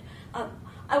correct.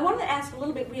 I wanted to ask a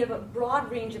little bit, we have a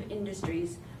broad range of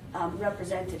industries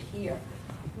represented here.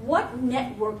 What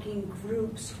networking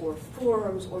groups or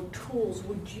forums or tools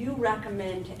would you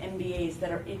recommend to MBAs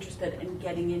that are interested in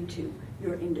getting into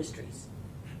your industries?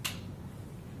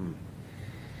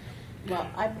 Well,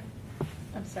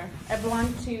 I'm sorry. I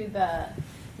belong to the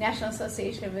National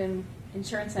Association of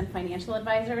Insurance and Financial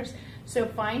Advisors. So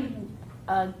find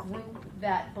a group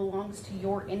that belongs to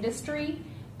your industry,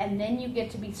 and then you get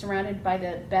to be surrounded by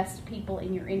the best people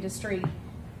in your industry,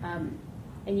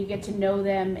 and you get to know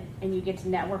them, and you get to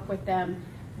network with them.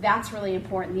 That's really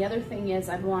important. The other thing is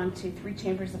I belong to 3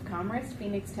 chambers of commerce,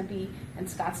 Phoenix, Tempe, and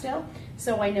Scottsdale.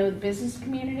 So I know the business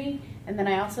community, and then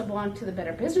I also belong to the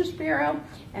Better Business Bureau,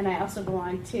 and I also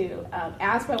belong to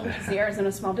ASBA, which is the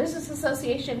Arizona Small Business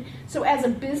Association. So as a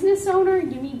business owner,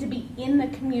 you need to be in the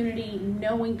community,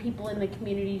 knowing people in the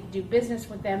community, do business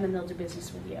with them, and they'll do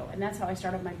business with you. And that's how I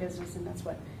started my business, and that's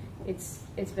what it's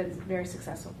been very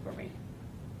successful for me.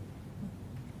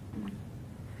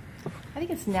 I think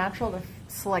it's natural to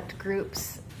select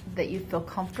groups that you feel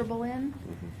comfortable in,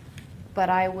 but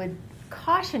I would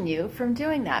caution you from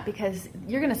doing that because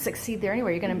you're going to succeed there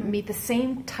anyway. You're going to meet the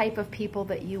same type of people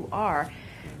that you are.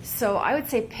 So I would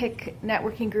say pick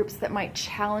networking groups that might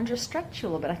challenge or stretch you a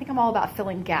little bit. I think I'm all about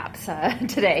filling gaps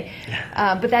today.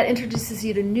 But that introduces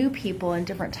you to new people and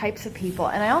different types of people.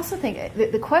 And I also think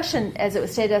the question, as it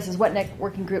was stated to us, is what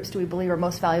networking groups do we believe are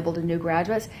most valuable to new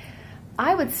graduates?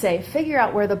 I would say figure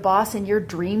out where the boss in your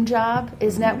dream job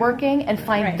is networking and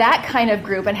find that kind of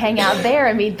group and hang out there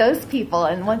and meet those people.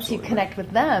 And once you connect with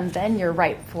them, then you're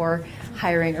ripe for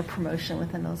hiring or promotion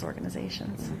within those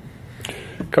organizations.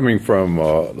 Coming from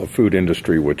the food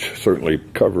industry, which certainly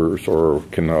covers or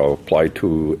can apply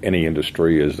to any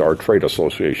industry, is our trade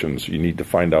associations. You need to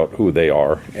find out who they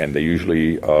are, and they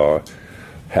usually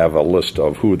have a list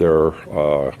of who their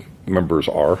members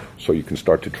are, so you can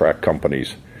start to track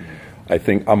companies. I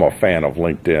think I'm a fan of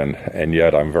LinkedIn, and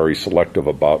yet I'm very selective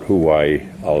about who I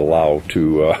allow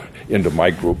to into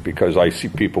my group, because I see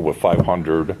people with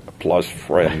 500 plus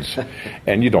friends,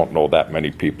 and you don't know that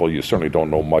many people. You certainly don't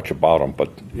know much about them, but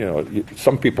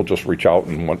some people just reach out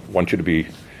and want you to be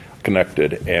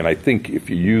connected. And I think if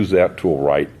you use that tool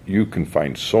right, you can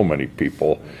find so many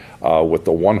people. With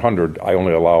the 100, I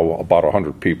only allow about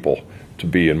 100 people to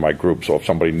be in my group. So if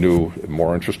somebody new,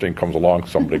 more interesting comes along,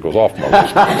 somebody goes off. No,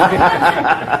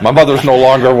 my mother's no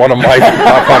longer one of my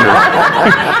top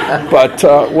 100.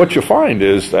 But what you find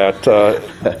is that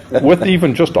with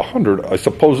even just 100, I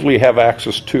supposedly have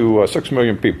access to 6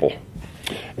 million people.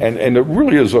 And it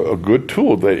really is a good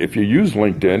tool that if you use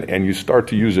LinkedIn and you start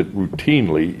to use it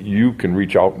routinely, you can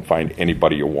reach out and find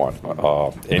anybody you want,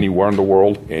 anywhere in the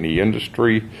world, any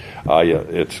industry.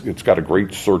 It's got a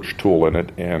great search tool in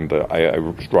it, and I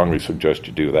strongly suggest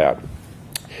you do that.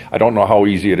 I don't know how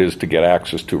easy it is to get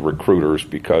access to recruiters,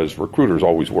 because recruiters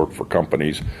always work for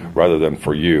companies rather than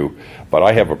for you. But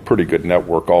I have a pretty good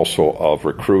network also of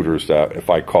recruiters that if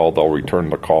I call, they'll return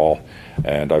the call.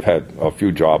 And I've had a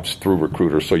few jobs through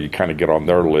recruiters, so you kind of get on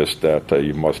their list that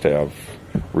you must have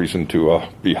reason to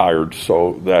be hired,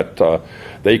 so that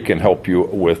they can help you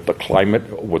with the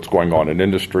climate, what's going on in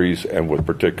industries, and with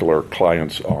particular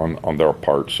clients on their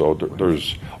part. So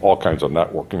there's all kinds of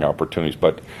networking opportunities,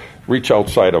 but reach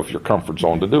outside of your comfort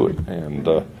zone to do it,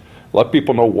 and let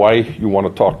people know why you want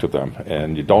to talk to them.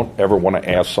 And you don't ever want to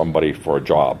ask somebody for a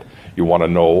job. You want to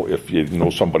know if you know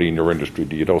somebody in your industry.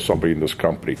 Do you know somebody in this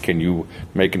company? Can you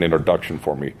make an introduction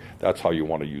for me? That's how you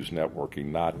want to use networking,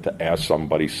 not to ask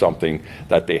somebody something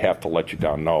that they have to let you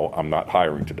down. No, I'm not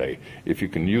hiring today. If you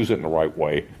can use it in the right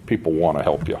way, people want to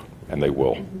help you, and they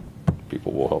will.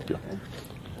 People will help you.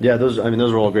 Yeah, those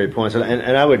are all great points,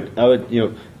 and I would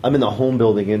I'm in the home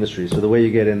building industry, so the way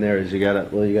you get in there is you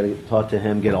gotta talk to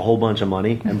him, get a whole bunch of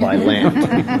money, and buy land.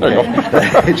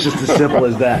 It's just as simple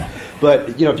as that.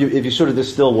 But if you sort of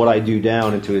distill what I do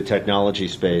down into a technology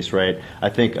space, right? I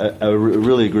think I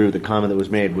really agree with the comment that was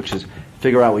made, which is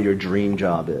figure out what your dream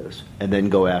job is, and then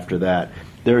go after that.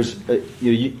 There's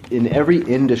in every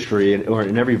industry or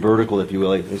in every vertical, if you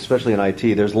will, especially in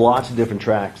IT, there's lots of different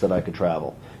tracks that I could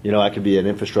travel. I could be an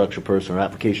infrastructure person or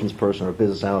applications person or a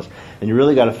business analyst, and you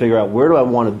really got to figure out where do I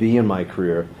want to be in my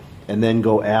career, and then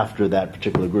go after that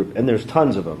particular group. And there's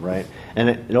tons of them, right? And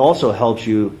it also helps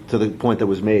you, to the point that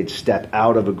was made, step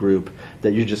out of a group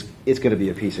that it's going to be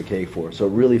a piece of cake for. So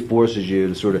it really forces you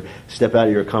to sort of step out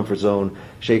of your comfort zone,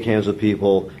 shake hands with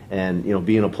people, and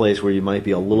be in a place where you might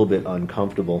be a little bit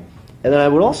uncomfortable. And then I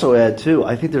would also add too,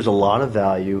 I think there's a lot of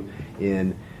value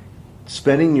in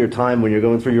spending your time when you're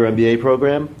going through your MBA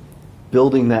program,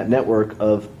 building that network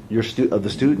of the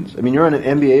students. I mean, you're in an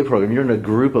MBA program. You're in a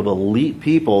group of elite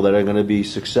people that are going to be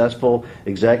successful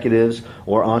executives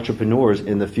or entrepreneurs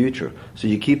in the future. So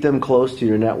you keep them close to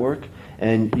your network,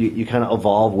 and you kind of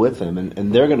evolve with them,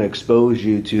 and they're going to expose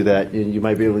you to that. You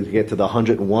might be able to get to the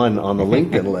 101 on the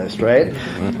LinkedIn list, right?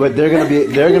 But they're going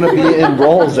to be in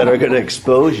roles that are going to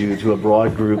expose you to a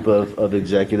broad group of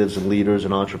executives and leaders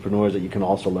and entrepreneurs that you can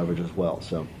also leverage as well.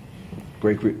 So,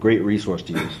 great resource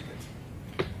to use.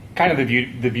 Kind of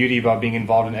the beauty about being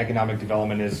involved in economic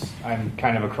development is I'm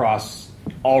kind of across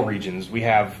all regions. We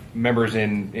have members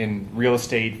in real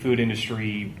estate, food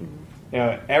industry,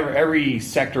 every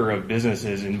sector of business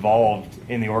is involved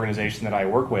in the organization that I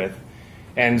work with.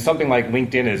 And something like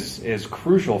LinkedIn is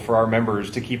crucial for our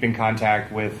members to keep in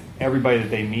contact with everybody that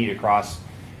they meet across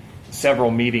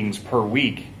several meetings per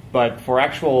week. But for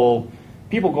actual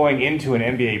people going into an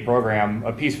MBA program,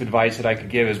 a piece of advice that I could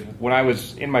give is when I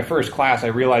was in my first class, I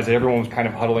realized that everyone was kind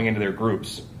of huddling into their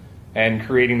groups and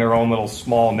creating their own little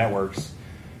small networks.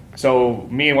 So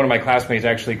me and one of my classmates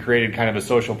actually created kind of a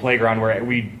social playground where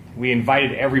we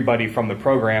invited everybody from the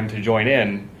program to join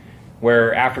in,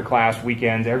 where after class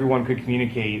weekends, everyone could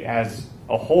communicate as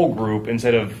a whole group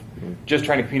instead of just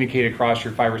trying to communicate across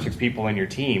your 5 or 6 people in your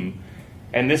team.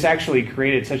 And this actually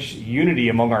created such unity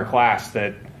among our class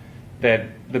that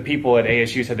the people at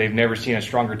ASU said they've never seen a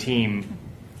stronger team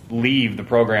leave the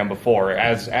program before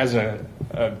as a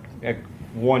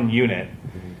one unit.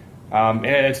 And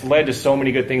it's led to so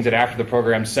many good things that after the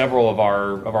program, several of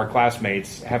our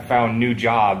classmates have found new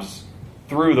jobs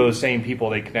through those same people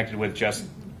they connected with just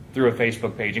through a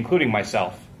Facebook page, including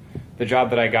myself. The job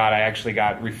that I actually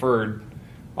got referred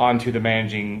onto the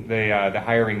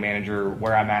hiring manager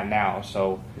where I'm at now.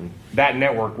 So that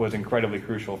network was incredibly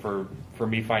crucial for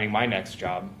me finding my next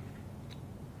job.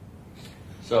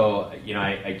 So,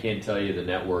 I can't tell you the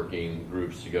networking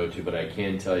groups to go to, but I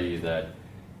can tell you that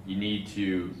you need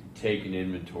to take an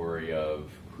inventory of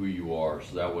who you are.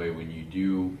 So that way when you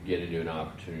do get into an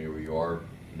opportunity where you are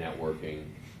networking,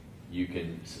 you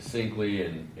can succinctly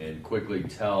and quickly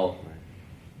tell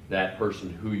that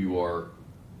person who you are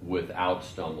without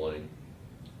stumbling,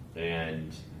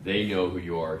 and they know who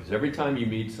you are. Because every time you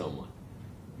meet someone,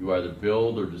 you either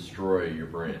build or destroy your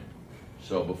brand.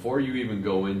 So before you even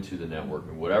go into the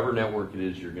networking, whatever network it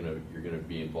is you're gonna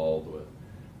be involved with,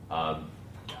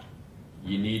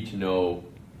 you need to know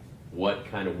what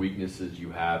kind of weaknesses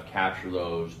you have, capture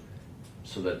those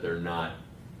so that they're not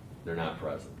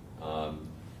present.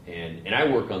 And I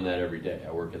work on that every day.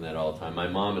 I work on that all the time. My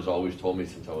mom has always told me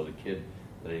since I was a kid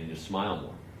that I need to smile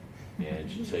more. And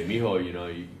she'd say, "Mijo,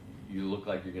 you look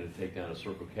like you're going to take down a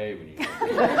Circle K when you get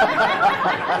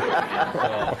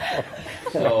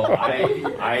so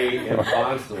I am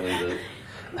constantly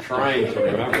trying to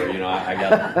remember, I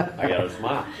got to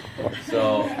smile.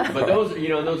 So, but those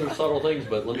are subtle things.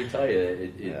 But let me tell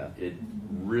you, it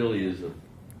really is a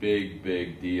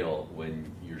big deal when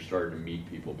you're starting to meet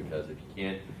people, because if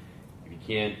you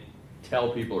can't tell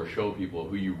people or show people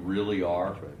who you really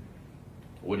are,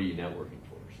 what are you networking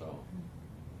for? So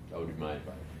that would be my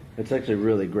advice. It's actually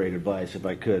really great advice, if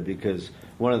I could, because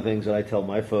one of the things that I tell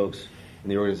my folks in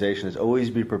the organization is always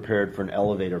be prepared for an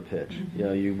elevator pitch.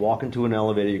 You walk into an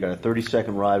elevator, you got a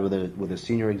 30-second ride with a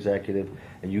senior executive,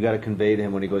 and you got to convey to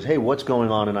him when he goes, "Hey, what's going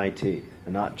on in IT?"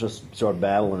 and not just start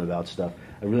babbling about stuff.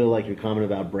 I really like your comment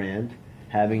about brand,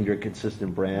 having your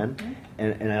consistent brand,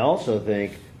 and I also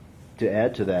think, to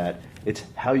add to that, it's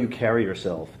how you carry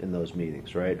yourself in those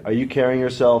meetings, right? Are you carrying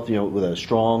yourself, with a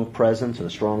strong presence and a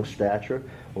strong stature,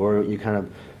 or are you kind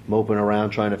of moping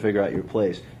around trying to figure out your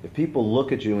place? If people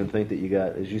look at you and think that you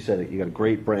got, as you said, you got a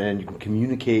great brand, you can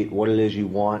communicate what it is you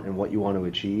want and what you want to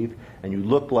achieve, and you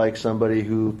look like somebody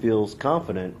who feels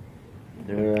confident,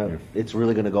 it's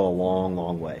really going to go a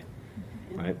long way,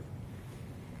 right?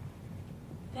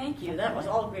 Thank you. That was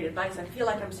all great advice. I feel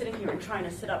like I'm sitting here and trying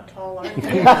to sit up taller. I'm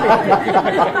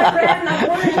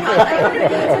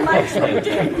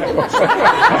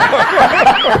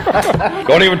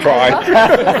Don't even try. I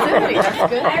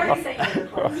already said you were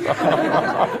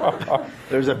close.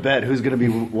 There's a bet who's going to be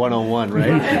 101, right?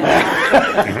 And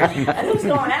who's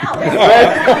going out?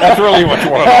 That's really what you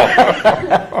want to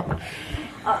know.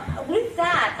 With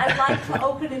that, I'd like to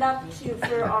open it up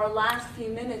for our last few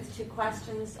minutes to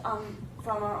questions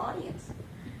from our audience.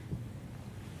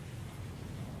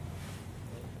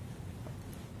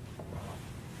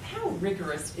 How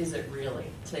rigorous is it really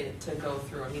to go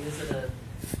through? I mean, is it a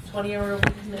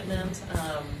 20-hour-a-week commitment?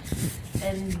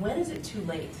 And when is it too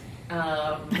late?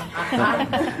 Because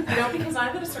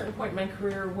I'm at a certain point in my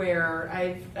career where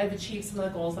I've achieved some of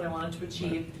the goals that I wanted to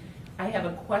achieve. I have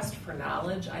a quest for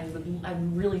knowledge.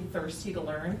 I'm really thirsty to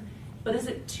learn. But is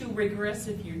it too rigorous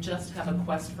if you just have a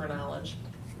quest for knowledge?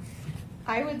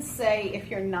 I would say if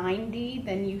you're 90,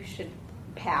 then you should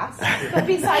pass. But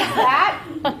besides that,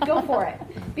 go for it.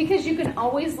 Because you can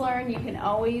always learn, you can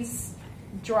always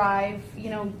drive,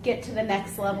 get to the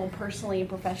next level personally and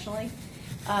professionally.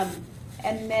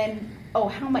 And then,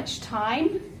 how much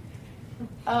time?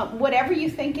 Whatever you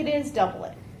think it is, double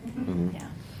it. Mm-hmm. Yeah.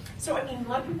 So, a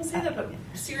lot of people say that, but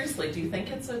seriously, do you think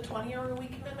it's a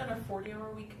 20-hour-a-week commitment or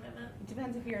 40-hour-a-week commitment? It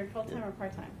depends if you're full-time or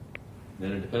part-time.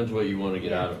 And it depends what you want to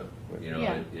get out of it.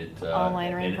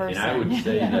 Online or in person. And I would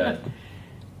say that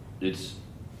it's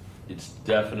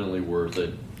definitely worth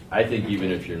it. I think even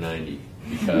if you're 90,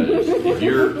 because if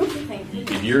you're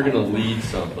going to lead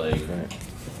something,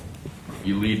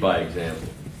 you lead by example.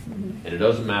 And it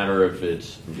doesn't matter if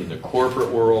it's in the corporate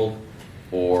world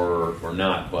or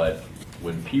not, but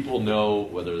when people know,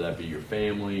 whether that be your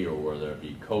family or whether it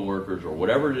be coworkers or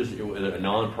whatever it is, a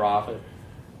nonprofit,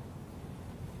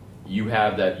 you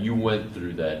have that, you went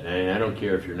through that. And I don't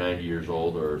care if you're 90 years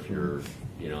old or if you're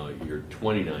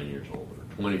 29 years old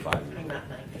or 25 years old. I'm not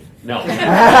 90. No.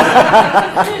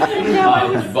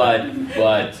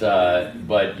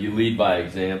 But you lead by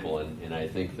example, and I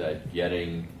think that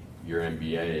getting your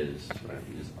MBA is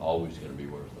always going to be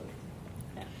worth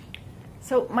it.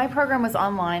 So my program was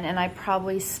online, and I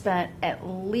probably spent at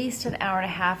least an hour and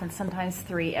a half and sometimes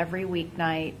 3 every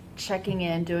weeknight checking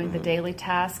in, doing the daily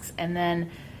tasks, and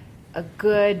then a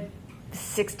good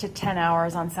 6 to 10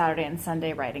 hours on Saturday and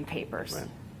Sunday writing papers. Right.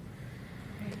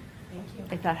 Thank you.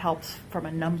 If that helps from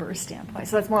a numbers standpoint.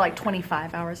 So that's more like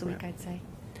 25 hours a week, I'd say.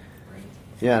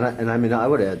 Yeah, and I mean, I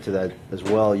would add to that as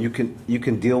well. You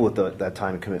can deal with that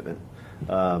time commitment,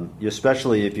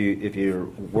 especially if you're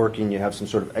working, you have some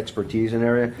sort of expertise in an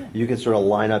area. You can sort of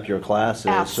line up your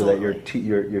classes so that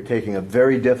you're taking a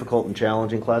very difficult and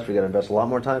challenging class where you got to invest a lot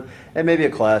more time, and maybe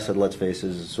a class that, let's face it,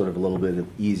 is sort of a little bit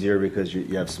easier because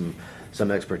you have some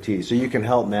expertise. So you can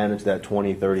help manage that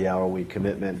 20, 30-hour week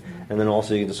commitment, and then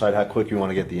also you can decide how quick you want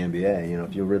to get the MBA. You know,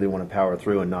 if you really want to power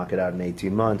through and knock it out in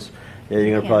 18 months. Yeah,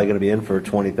 you're probably going to be in for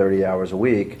 20, 30 hours a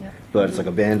week, but it's like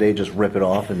a Band-Aid, just rip it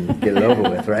off and get it over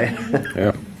with, right?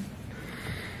 Yeah.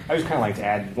 I just kind of like to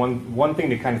add one thing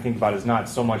to kind of think about is not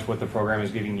so much what the program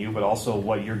is giving you, but also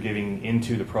what you're giving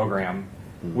into the program.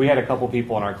 We had a couple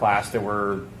people in our class that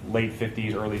were late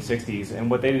 50s, early 60s, and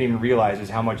what they didn't even realize is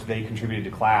how much they contributed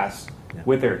to class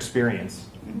with their experience.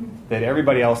 That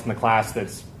everybody else in the class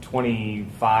that's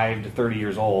 25 to 30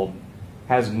 years old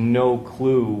has no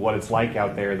clue what it's like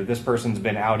out there, that this person's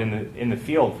been out in the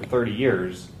field for 30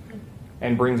 years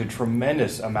and brings a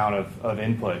tremendous amount of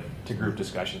input to group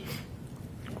discussions.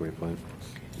 Great point.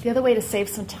 The other way to save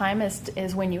some time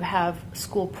is when you have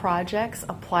school projects,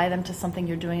 apply them to something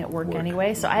you're doing at work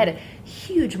anyway. So I had a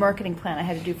huge marketing plan I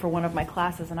had to do for one of my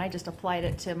classes, and I just applied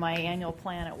it to my annual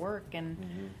plan at work and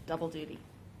double duty.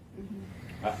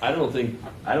 I know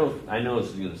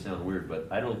this is going to sound weird, but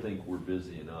I don't think we're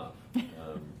busy enough.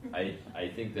 I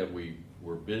think that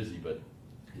we're busy, but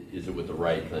is it with the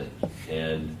right thing?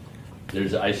 And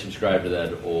I subscribe to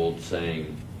that old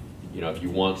saying, you know, if you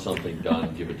want something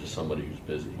done, give it to somebody who's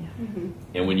busy.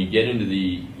 And when you get into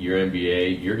your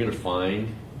MBA, you're going to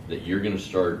find that you're going to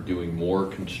start doing more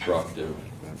constructive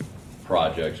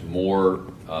projects, you're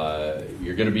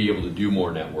going to be able to do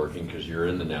more networking because you're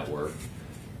in the network.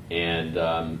 And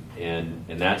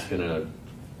that's going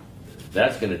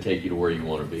to take you to where you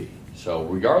want to be. So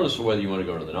regardless of whether you want to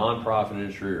go to the nonprofit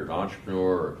industry or an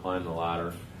entrepreneur or climb the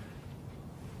ladder,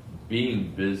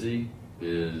 being busy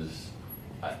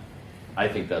I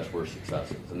think that's where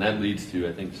success is. And that leads to,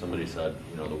 I think somebody said,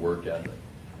 you know, the work ethic.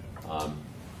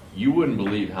 You wouldn't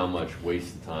believe how much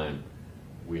wasted time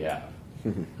we have. I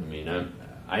mean,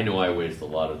 I know I waste a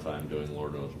lot of time doing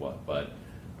Lord knows what, but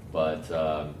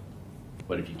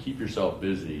if you keep yourself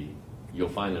busy, you'll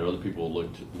find that other people will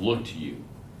look to you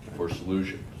for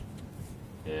solutions.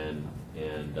 And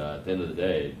at the end of the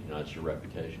day, you know, it's your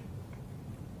reputation.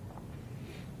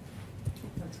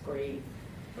 That's great.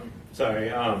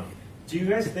 Sorry. Do you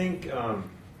guys think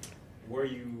where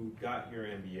you got your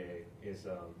MBA has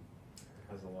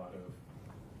a lot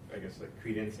of, I guess, like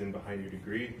credence in behind your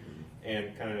degree,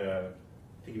 and kind of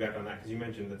piggyback on that because you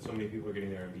mentioned that so many people are getting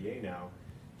their MBA now.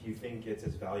 Do you think it's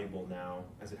as valuable now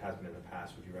as it has been in the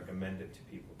past? Would you recommend it to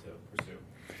people to pursue?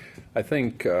 I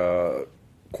think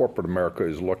corporate America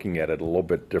is looking at it a little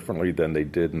bit differently than they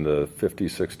did in the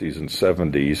 50s, 60s, and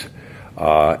 70s,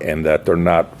 and that they're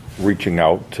not reaching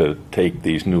out to take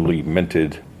these newly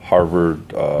minted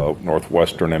Harvard,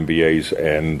 Northwestern MBAs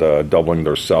and doubling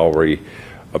their salary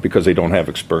because they don't have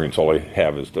experience. All they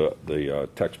have is the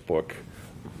textbook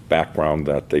background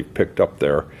that they picked up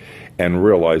there, and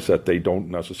realize that they don't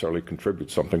necessarily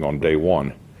contribute something on day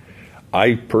one.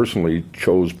 I personally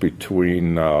chose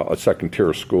between a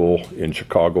second-tier school in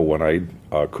Chicago when I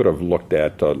could have looked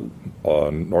at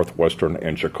Northwestern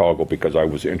and Chicago because I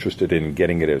was interested in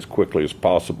getting it as quickly as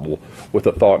possible with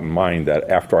the thought in mind that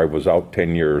after I was out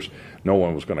 10 years, no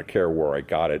one was going to care where I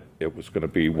got it. It was going to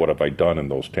be what have I done in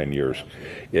those 10 years.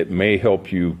 It may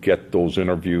help you get those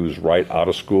interviews right out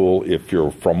of school if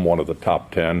you're from one of the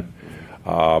top 10.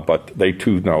 But they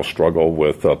too now struggle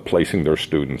with placing their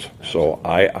students. So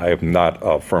I am not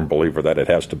a firm believer that it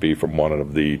has to be from one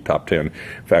of the top 10. In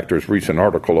fact, there's a recent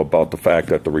article about the fact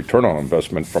that the return on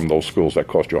investment from those schools that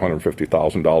cost you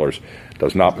 $150,000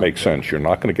 does not make sense. You're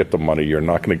not going to get the money. You're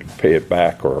not going to pay it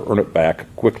back or earn it back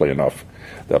quickly enough.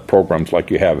 The programs like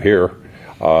you have here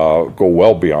go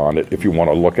well beyond it if you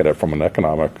want to look at it from an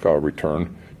economic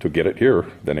return to get it here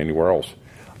than anywhere else.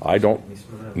 I don't.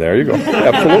 There you go.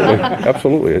 Absolutely.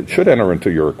 Absolutely. It should enter into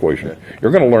your equation.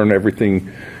 You're going to learn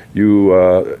everything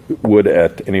you would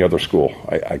at any other school.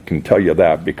 I can tell you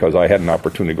that because I had an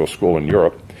opportunity to go to school in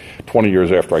Europe 20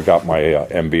 years after I got my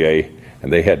MBA,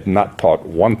 and they had not taught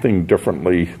one thing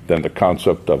differently than the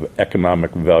concept of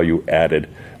economic value added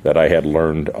that I had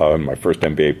learned in my first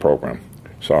MBA program.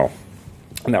 So,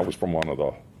 and that was from one of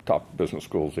the top business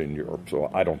schools in Europe, so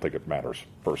I don't think it matters,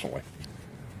 personally.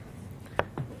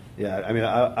 Yeah, I mean,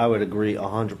 I would agree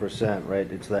 100%,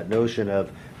 right? It's that notion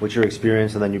of what's your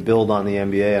experience, and then you build on the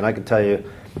MBA. And I can tell you,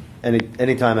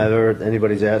 anytime I've ever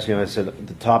anybody's asked, I said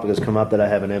the topic has come up that I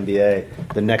have an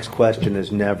MBA. The next question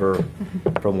is never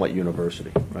from what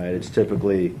university, right? It's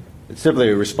typically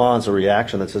a response or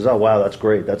reaction that says, "Oh, wow, that's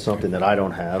great. That's something that I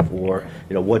don't have," or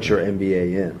what's your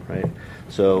MBA in, right?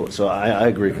 So I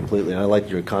agree completely, and I like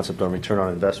your concept on return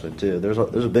on investment too. There's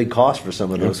a big cost for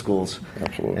some of those schools,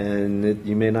 Absolutely. and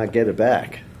you may not get it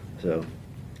back. So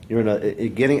you're I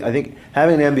think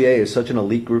having an MBA is such an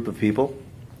elite group of people.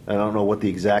 I don't know what the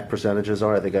exact percentages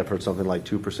are. I think I've heard something like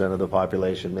 2% of the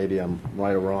population. Maybe I'm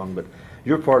right or wrong, but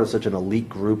you're part of such an elite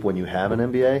group when you have an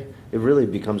MBA. It really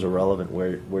becomes irrelevant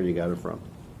where you got it from,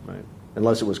 right?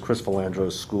 Unless it was Chris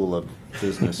Filandro's School of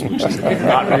Business, which is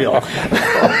not real.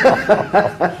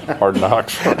 Hard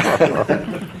knocks. I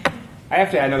have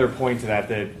to add another point to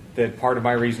that part of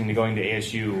my reasoning to going to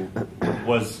ASU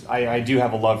was I do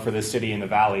have a love for this city and the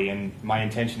Valley, and my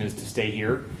intention is to stay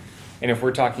here. And if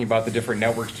we're talking about the different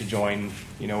networks to join,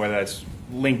 whether that's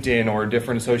LinkedIn or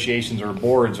different associations or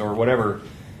boards or whatever,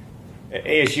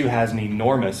 ASU has an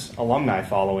enormous alumni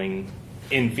following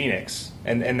in Phoenix.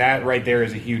 And that right there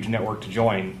is a huge network to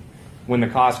join. When the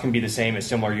cost can be the same as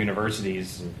similar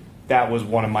universities, that was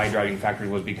one of my driving factors,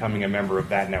 was becoming a member of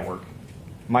that network.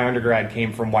 My undergrad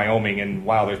came from Wyoming, and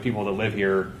while there's people that live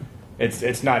here,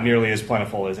 it's not nearly as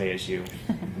plentiful as ASU.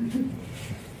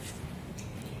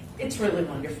 It's really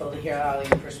wonderful to hear all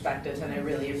your perspectives, and I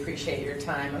really appreciate your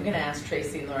time. I'm going to ask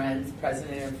Tracy Lorenz,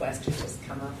 President of West, to just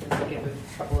come up and give a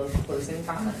couple of closing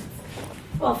comments.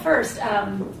 Well, first,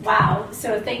 wow.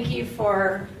 So thank you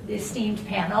for the esteemed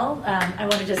panel. I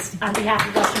want to just, on behalf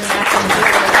of Western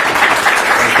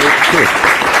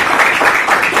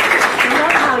I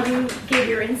love how you gave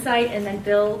your insight and then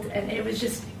build, and it was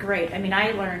just great. I mean, I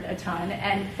learned a ton,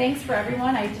 and thanks for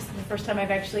everyone. The first time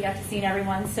I've actually got to see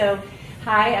everyone. So,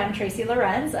 hi, I'm Tracy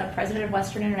Lorenz. I'm president of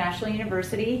Western International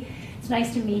University. It's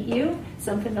nice to meet you.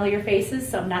 Some familiar faces,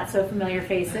 some not so familiar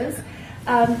faces.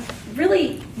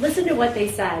 Really listen to what they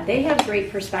said. They have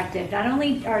great perspective. Not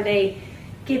only are they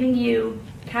giving you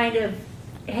kind of,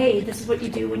 hey, this is what you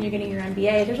do when you're getting your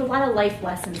MBA, there's a lot of life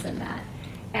lessons in that.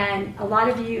 And a lot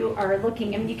of you are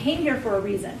looking, you came here for a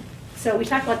reason. So we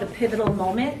talked about the pivotal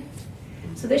moment.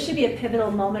 So this should be a pivotal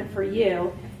moment for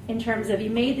you in terms of you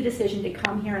made the decision to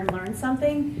come here and learn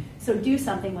something, so do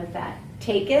something with that.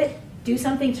 Take it, do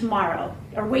something tomorrow,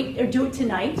 or do it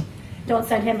tonight. Don't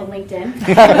send him a LinkedIn,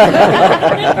 because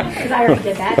I already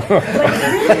did that.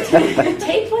 But really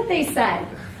take what they said,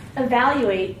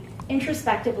 evaluate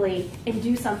introspectively, and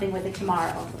do something with it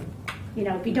tomorrow.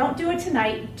 If you don't do it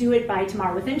tonight, do it by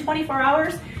tomorrow. Within 24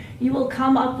 hours, you will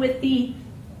come up with the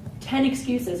 10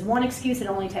 excuses. One excuse it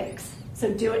only takes.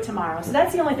 So do it tomorrow. So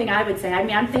that's the only thing I would say.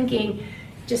 I'm thinking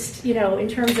just, in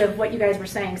terms of what you guys were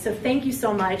saying. So thank you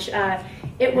so much.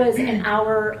 It was an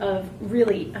hour of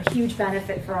really a huge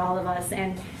benefit for all of us.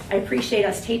 And I appreciate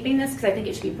us taping this because I think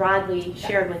it should be broadly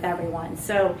shared with everyone.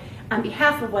 So on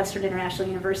behalf of Western International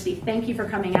University, thank you for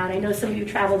coming out. I know some of you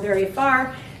traveled very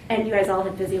far, and you guys all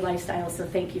have busy lifestyles. So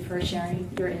thank you for sharing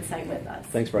your insight with us.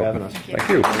 Thank you for having us. Thank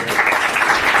you.